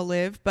Daniel, I'll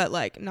live, but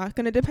like not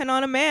gonna depend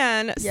on a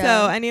man. Yeah.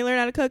 So I need to learn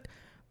how to cook.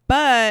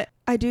 But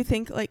I do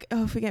think like,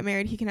 oh, if we get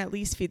married, he can at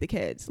least feed the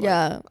kids. Like,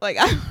 Yeah. Like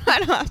I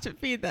don't have to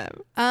feed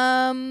them.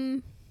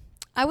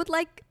 I would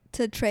like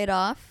to trade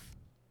off.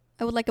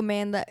 I would like a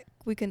man that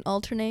we can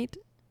alternate.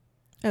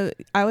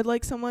 I would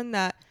like someone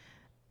that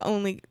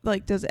only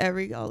like does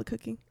all the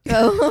cooking.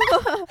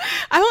 Oh.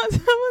 I want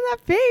someone that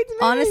feeds me.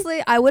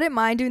 Honestly, I wouldn't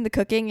mind doing the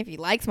cooking if he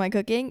likes my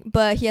cooking,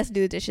 but he has to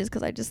do the dishes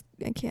because I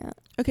can't.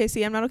 Okay,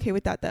 see, I'm not okay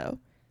with that though.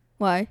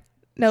 Why?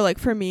 No, like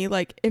for me,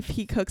 like if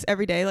he cooks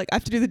every day, like I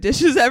have to do the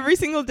dishes every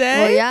single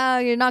day. Well, yeah,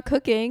 you're not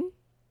cooking.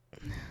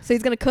 So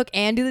he's going to cook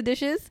and do the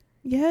dishes?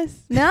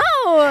 Yes. No.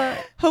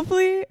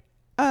 Hopefully.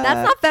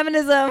 That's not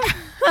feminism.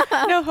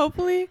 No,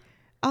 hopefully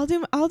I'll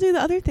do the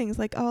other things,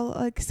 like I'll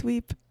like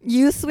sweep.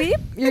 You sweep?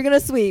 You're going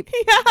to sweep.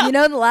 Yeah. You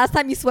know the last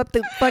time you swept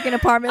the fucking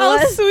apartment I'll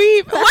was?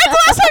 sweep. When's the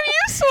last time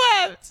you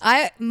swept?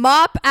 I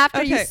mop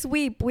after you Okay.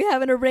 sweep. We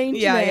have an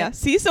arrangement. Yeah.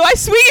 See, so I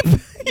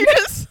sweep. You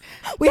just.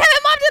 We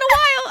haven't mopped in a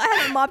while. I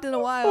haven't mopped in a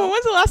while. Well,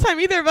 when's the last time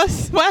either of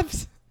us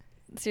swept?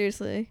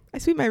 Seriously. I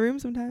sweep my room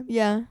sometimes.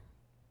 Yeah.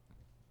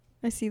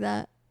 I see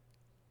that.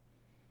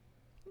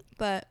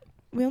 But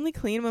We only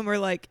clean when we're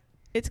like,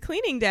 it's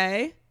cleaning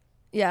day.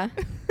 yeah.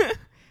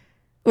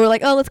 We're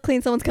like, oh, let's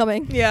clean. Someone's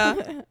coming.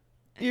 Yeah.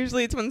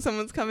 Usually it's when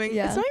someone's coming.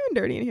 Yeah. It's not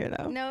even dirty in here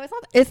though. No,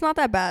 it's not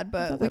that bad, It's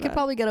but not we that could bad.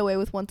 probably get away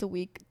with once a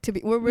week to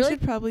be. We're We really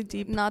should probably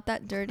deep not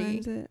that dirty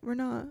cleanse it. We're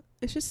not.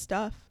 It's just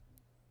stuff.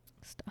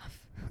 stuff.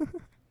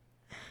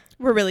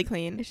 We're really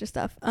clean. It's just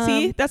stuff.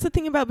 See, that's the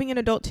thing about being an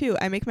adult too.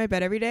 I make my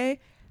bed every day.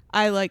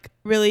 I like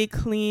really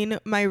clean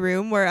my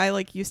room where I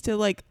like used to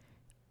like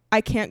I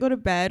can't go to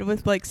bed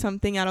with like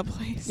something out of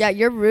place. Yeah,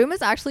 your room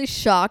has actually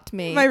shocked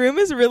me. My room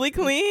is really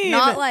clean.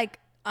 Not like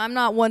I'm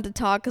not one to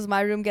talk because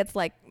my room gets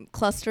like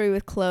clustery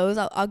with clothes.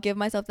 I'll give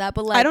myself that,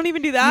 but like I don't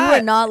even do that. you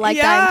were not like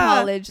that in Yeah.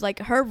 college. Like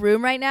her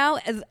room right now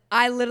is.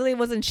 I literally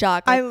was in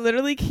shock. Like, I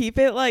literally keep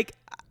it like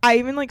I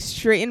even like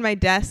straighten my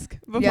desk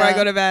before I Yeah.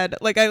 go to bed.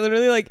 Like I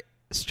literally like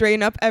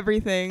straighten up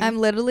everything. I'm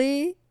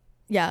literally,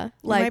 yeah, I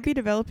like might be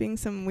developing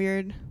some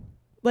weird,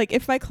 like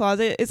if my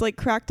closet is like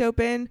cracked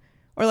open,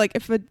 or like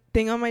if a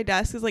thing on my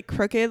desk is like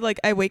crooked, like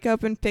I wake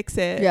up and fix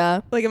it.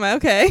 yeah, Like, am I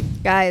okay?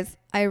 guys.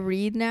 I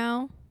read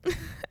now.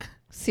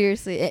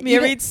 Seriously,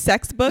 Mia reads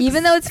sex books.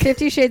 Even though it's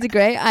 50 Shades of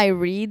Grey, I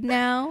read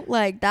now.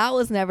 Like that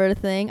was never a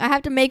thing. I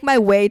have to make my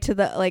way to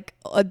the like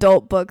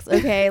adult books.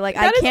 Okay, like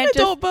I that is can't an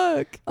adult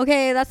book.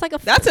 Okay, that's like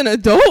That's an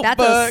adult that's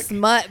book. a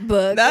smut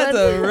book. That's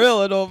a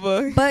real adult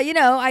book. But you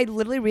know, I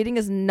literally reading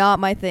is not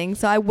my thing,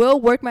 so I will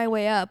work my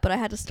way up. But I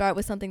had to start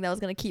with something that was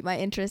gonna keep my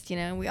interest. You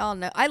know, and we all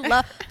know I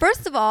love.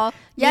 First of all,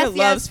 yes,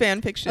 Mia loves fan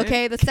fiction.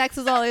 okay, the sex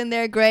is all in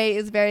there. Great,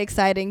 is very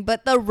exciting.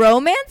 But the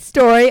romance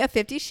story of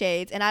 50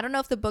 Shades, and I don't know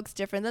if the book's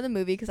different than the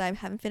movie because I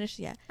haven't finished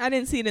yet. I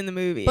didn't see it in the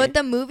movie. But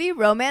the movie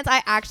romance,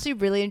 I actually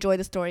really enjoy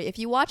the story. If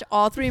you watch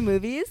all 3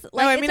 movies,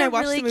 like no, I it's mean a I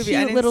watched really the movie. cute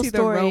I didn't little see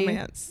story. the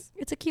romance.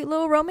 It's a cute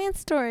little romance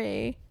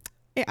story.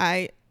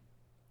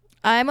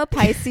 I'm a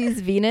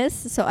Pisces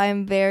Venus, so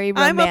I'm very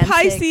romantic. a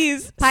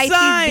Pisces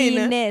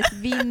sign.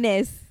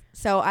 Venus.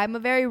 So I'm a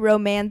very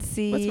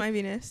romancy. What's my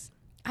Venus?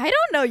 I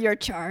don't know your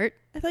chart.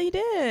 I thought you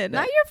did.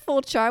 Not your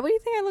full chart. What do you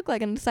think I look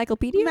like? An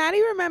encyclopedia?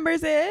 Maddie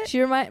remembers it. She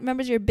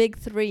remembers your big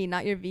 3,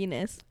 not your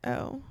Venus.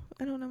 Oh,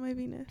 I don't know my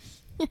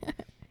Venus.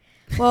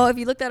 Well, if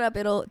you look that up,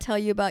 it'll tell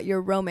you about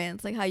your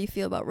romance, like how you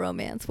feel about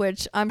romance,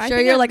 which I'm I sure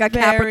think you're I'm like a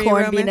very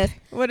Capricorn romantic. Venus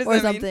What does or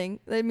that mean? something.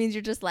 That means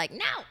you're just like,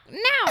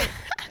 no.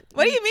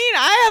 What do you mean?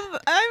 I'm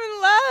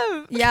in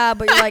love. Yeah,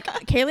 but you're like,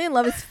 Kaylee in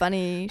love is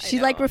funny. I She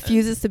know. like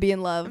refuses to be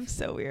in love. I'm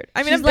so weird.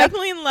 I mean, She's I'm like-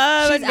 definitely in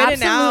love. she's Admit it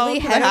now.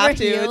 absolutely 'Cause I head over have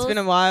to. It's heels. been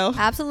a while.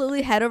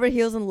 Absolutely head over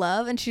heels in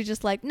love. And she's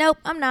just like, nope,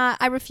 I'm not.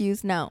 I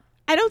refuse. No.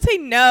 I don't say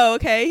no,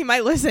 okay? He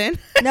might listen.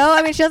 No,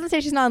 I mean, she doesn't say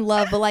she's not in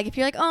love, but like if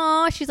you're like,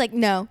 oh, she's like,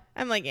 no,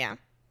 I'm like, yeah.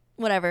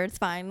 whatever, it's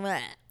fine. Bleh.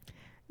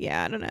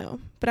 Yeah, I don't know.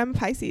 But I'm a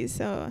Pisces,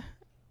 so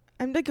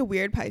I'm like a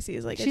weird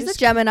Pisces. Like She's a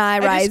Gemini I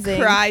rising.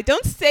 just cry.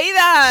 Don't say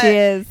that. She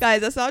is.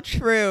 Guys, that's not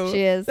true.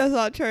 She is. That's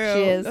not true.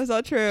 She is. That's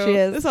not true. She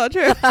is. That's not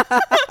true.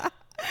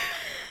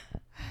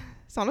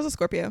 Sana's a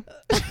Scorpio.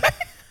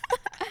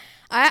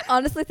 I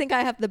honestly think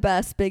I have the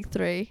best big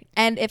three.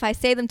 And if I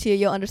say them to you,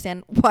 you'll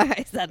understand why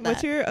I said that.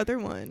 What's your other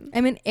one?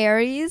 I'm an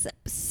Aries,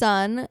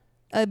 Sun,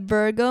 a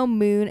Virgo,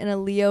 Moon, and a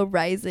Leo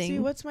rising. See,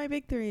 what's my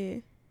big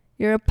three?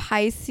 You're a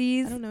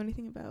Pisces. I don't know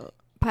anything about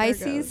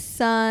Pisces, Virgos.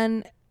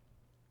 Sun,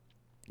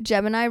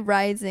 Gemini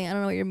rising. I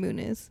don't know what your moon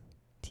is.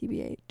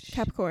 TBH.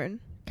 Capricorn.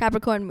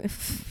 Capricorn moon.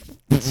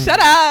 Shut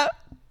up.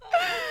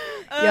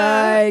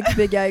 Yikes,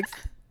 big yikes.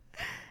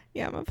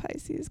 Yeah, I'm a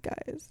Pisces,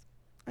 guys.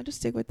 I just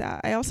stick with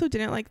that. I also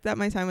didn't like that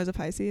my sign was a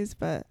Pisces,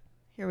 but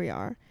here we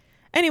are.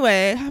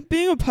 Anyway,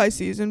 being a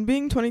Pisces and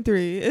being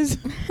 23 is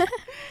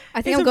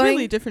I think it's I'm going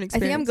really different I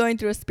experience. think I'm going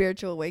through a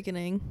spiritual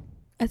awakening.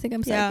 I think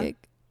I'm Yeah.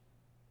 psychic.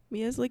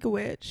 Mia's like a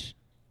witch.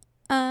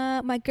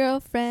 My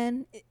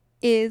girlfriend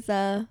is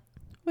a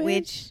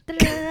witch.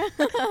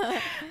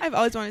 I've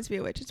always wanted to be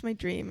a witch. It's my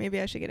dream. Maybe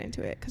I should get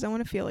into it because I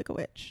want to feel like a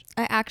witch.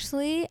 I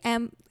actually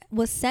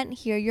was sent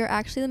here. You're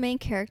actually the main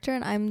character,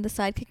 and I'm the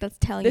sidekick that's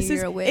telling This you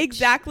is you're a witch.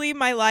 exactly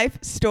my life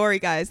story,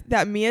 guys.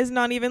 That Mia's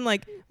not even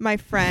like my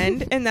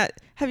friend, and that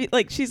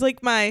she's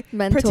like my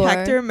Mentor.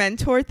 protector,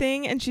 mentor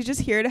thing, and she's just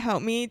here to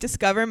help me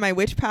discover my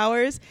witch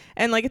powers,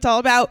 and like it's all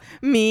about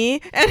me.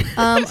 And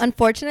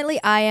Unfortunately,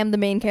 I am the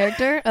main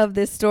character of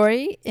this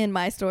story in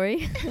my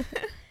story.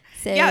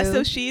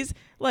 so she's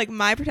like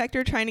my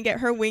protector trying to get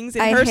her wings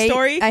in I her hate-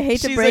 story. I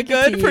hate to she's break a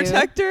it good to you.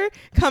 protector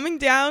coming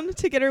down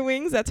to get her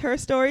wings. That's her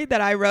story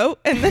that I wrote,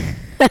 and then,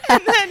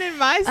 and then in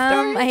my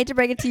story, I hate to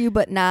break it to you,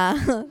 but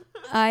nah.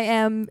 I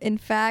am, in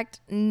fact,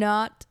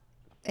 not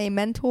a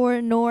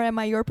mentor, nor am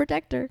I your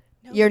protector.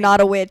 No, You're wait.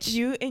 not a witch.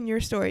 You in your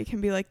story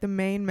can be like the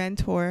main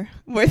mentor.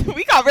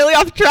 We got really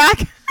off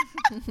track.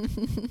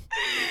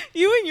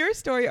 You in your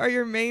story are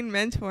your main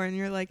mentor, and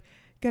you're like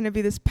gonna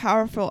be this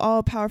powerful,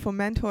 all-powerful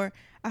mentor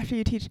after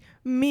you teach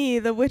me,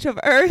 the witch of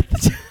Earth,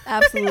 to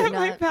Absolutely get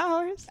my not.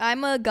 powers.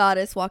 I'm a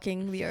goddess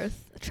walking the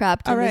earth,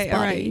 trapped in this All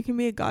body. right. You can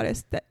be a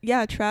goddess.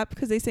 Trapped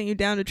because they sent you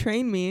down to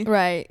train me.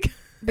 Right.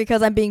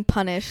 Because I'm being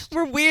punished.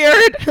 We're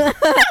weird.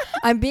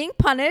 I'm being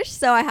punished,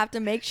 so I have to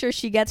make sure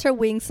she gets her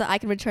wings so I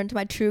can return to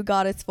my true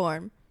goddess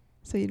form.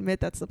 So you admit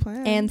that's the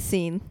plan. And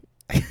scene.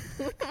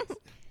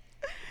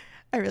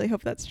 I really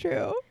hope that's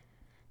true.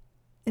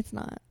 It's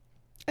not.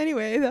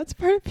 Anyway, that's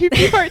part of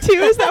PP part 2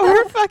 is that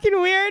we're fucking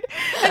weird,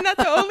 and that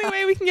the only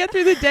way we can get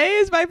through the day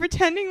is by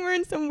pretending we're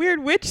in some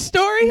weird witch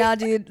story. Nah,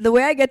 dude. The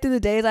way I get through the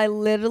day is I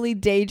literally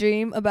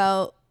daydream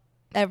about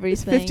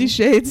everything. 50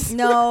 Shades.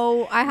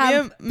 No, I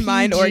have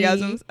mind PG.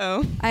 orgasms.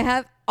 Oh. I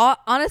have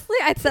honestly,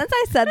 since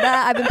I said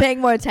that, I've been paying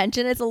more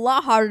attention. It's a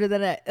lot harder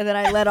than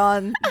I let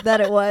on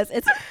that it was.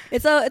 It's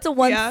a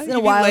once in you'd a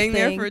be while laying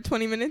thing. there for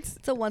 20 minutes.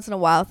 It's a once in a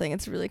while thing.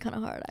 It's really kind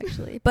of hard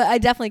actually, but I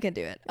definitely can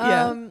do it.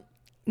 Yeah.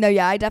 No,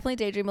 yeah, I definitely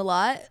daydream a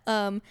lot,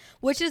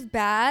 which is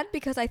bad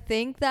because I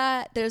think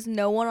that there's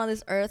no one on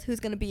this earth who's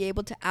going to be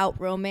able to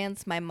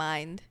out-romance my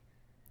mind.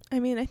 I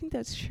mean, I think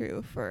that's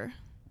true for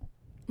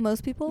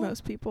Most people?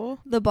 most people.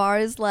 The bar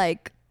is,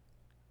 like,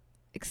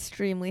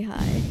 extremely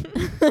high.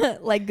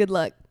 Like, good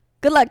luck.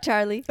 Good luck,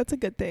 Charlie. That's a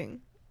good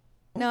thing.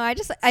 No,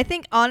 I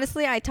think,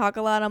 honestly, I talk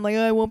a lot. I'm like,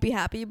 oh, I won't be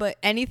happy, but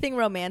anything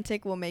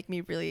romantic will make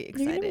me really You're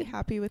going to be excited.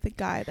 happy with a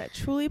guy that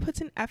truly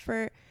puts in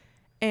effort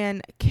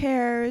and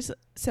cares.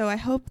 So I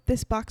hope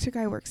this boxer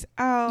guy works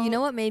out. You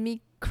know what made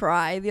me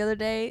cry the other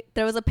day?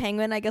 There was a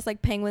penguin, I guess,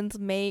 like, penguins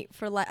mate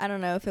for, like, I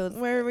don't know if it was,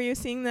 Where were you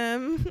seeing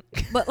them?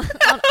 but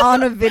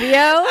on a video.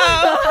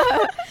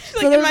 Oh. She's So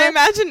like in there's my a-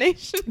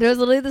 imagination. There was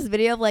literally this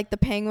video of like the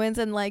penguins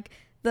and like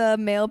the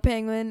male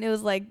penguin. It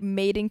was like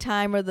mating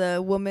time, or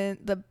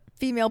the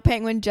female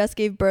penguin just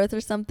gave birth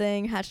or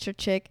something, hatched her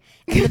chick.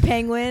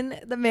 And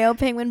the male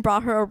penguin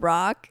brought her a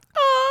rock.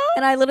 Aw.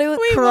 And I literally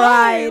Wait,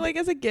 cried. why? Like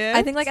as a gift?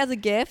 I think like as a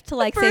gift to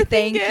like A say birthing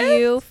thank gift?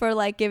 you for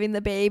like giving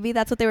the baby.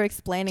 That's what they were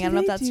explaining. Do I don't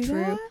know if they that's do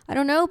true. that? I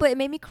don't know, but it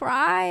made me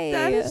cry.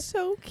 That is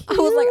so cute. I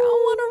was like, I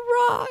want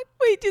a rock.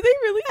 Wait, do they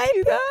really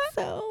do that?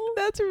 So.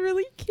 That's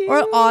really cute.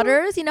 Or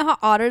otters. You know how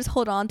otters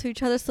hold on to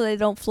each other so they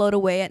don't float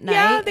away at night?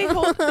 Yeah, they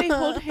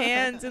hold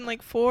hands in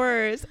like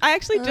fours. I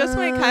actually just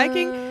went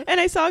kayaking and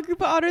I saw a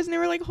group of otters and they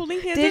were like holding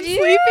hands Did and you?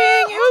 sleeping.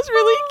 It was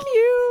really So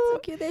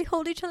cute. cute. They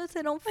hold each other so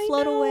they don't I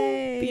float know.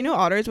 away. But you know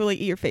otters will like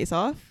eat your face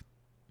off.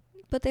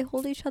 But they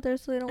hold each other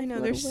so they don't I know,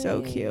 float they're so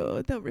away.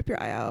 cute. They'll rip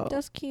your eye out.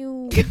 That's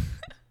cute.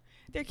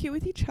 They're cute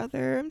with each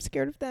other. I'm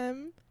scared of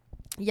them.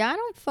 Yeah, I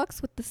don't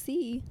fucks with the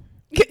sea.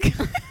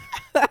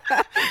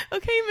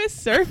 Okay,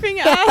 Miss Surfing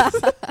ass.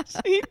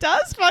 She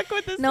does fuck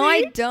with the No, sea.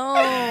 I don't.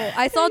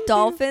 I saw I do.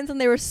 dolphins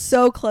and they were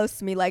so close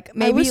to me. Like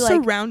maybe I was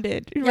like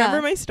surrounded. Yeah.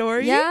 Remember my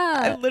story? Yeah.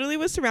 I literally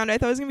was surrounded. I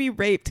thought I was going to be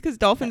raped because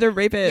dolphins are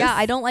rapists. yeah,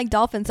 I don't like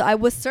dolphins. So I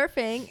was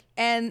surfing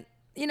and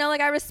you know,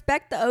 like I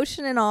respect the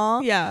ocean and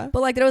all. Yeah.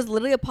 But like there was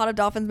literally a pod of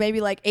dolphins maybe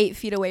like 8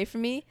 feet away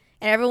from me.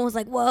 And everyone was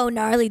like, whoa,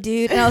 gnarly,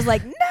 dude. And I was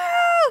like, no,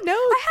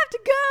 I have to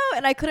go.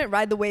 And I couldn't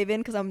ride the wave in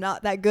because I'm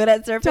not that good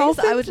at surfing.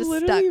 Dolphins So I was just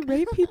literally stuck.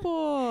 rape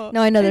people.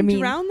 No, I know they're and mean.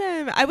 drown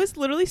them. I was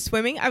literally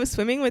swimming. I was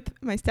swimming with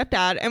my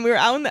stepdad, and we were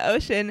out in the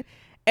ocean.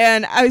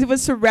 And I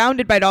was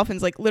surrounded by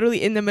dolphins, like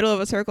literally in the middle of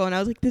a circle. And I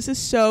was like, this is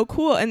so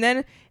cool. And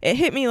then it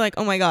hit me like,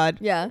 oh my God.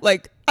 Yeah.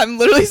 Like, I'm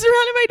literally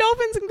surrounded by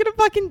dolphins. I'm going to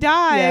fucking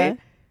die. Yeah.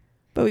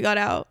 But we got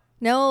out.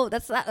 No,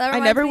 that I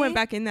never went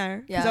back in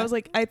there. Because Yeah. I was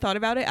like, I thought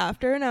about it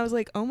after. And I was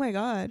like, oh my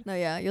God. No,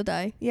 yeah, you'll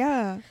die.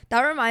 Yeah.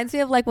 That reminds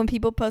me of like when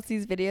people post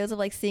these videos of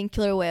like seeing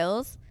killer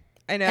whales.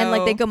 I know. And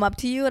like they come up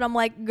to you and I'm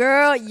like,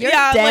 girl, you're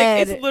yeah, dead.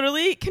 like it's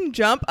literally can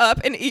jump up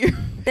and eat you.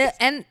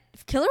 And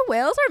killer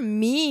whales are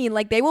mean.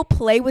 Like they will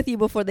play with you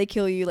before they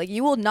kill you. Like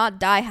you will not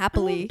die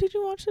happily. Oh, did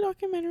you watch the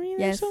documentary?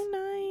 Yes. They're so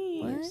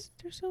nice. What?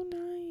 They're so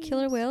nice.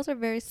 Killer whales are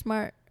very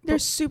smart. They're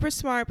super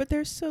smart, but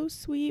they're so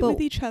sweet But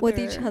with each other. With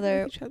each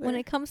other. When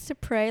it comes to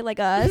prey like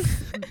us,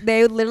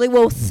 they literally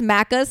will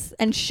smack us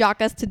and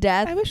shock us to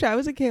death. I wish I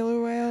was a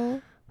killer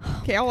whale.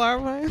 Killer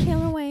whale.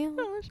 Killer whale.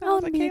 I wish I I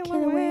was want a to be a killer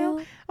killer whale. whale.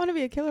 I want to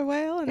be a killer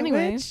whale and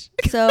Anyway. a witch.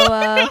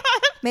 So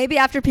maybe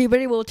after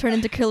puberty we'll turn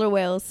into killer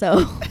whales.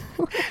 So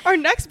Our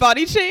next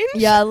body change.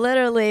 yeah,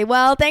 literally.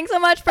 Well, thanks so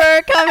much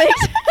for coming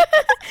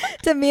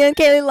to Me and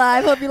Kaylee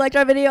Live. Hope you liked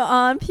our video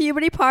on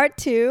puberty part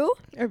 2.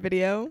 Our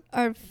video.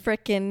 Our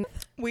frickin'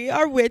 We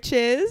are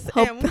witches.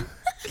 And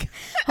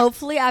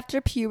hopefully after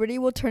puberty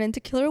we'll turn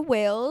into killer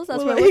whales. That's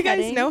we'll where let we're you guys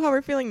heading. know how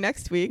we're feeling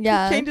next week.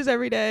 Yeah. It changes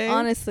every day.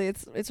 Honestly,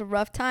 it's a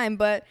rough time,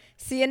 but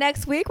see you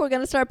next week. We're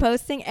gonna start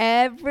posting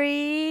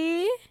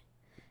every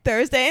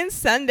Thursday and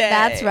Sunday.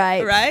 That's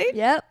right. Right?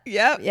 Yep.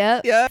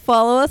 Yep.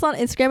 Follow us on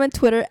Instagram and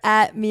Twitter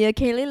at Mia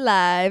Kaylee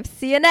Live.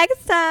 See you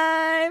next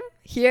time.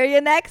 Hear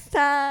you next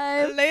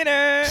time.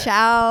 Later.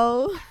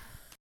 Ciao.